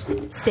 Bye, guys.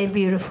 Stay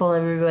beautiful,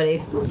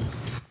 everybody.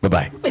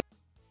 bye-bye.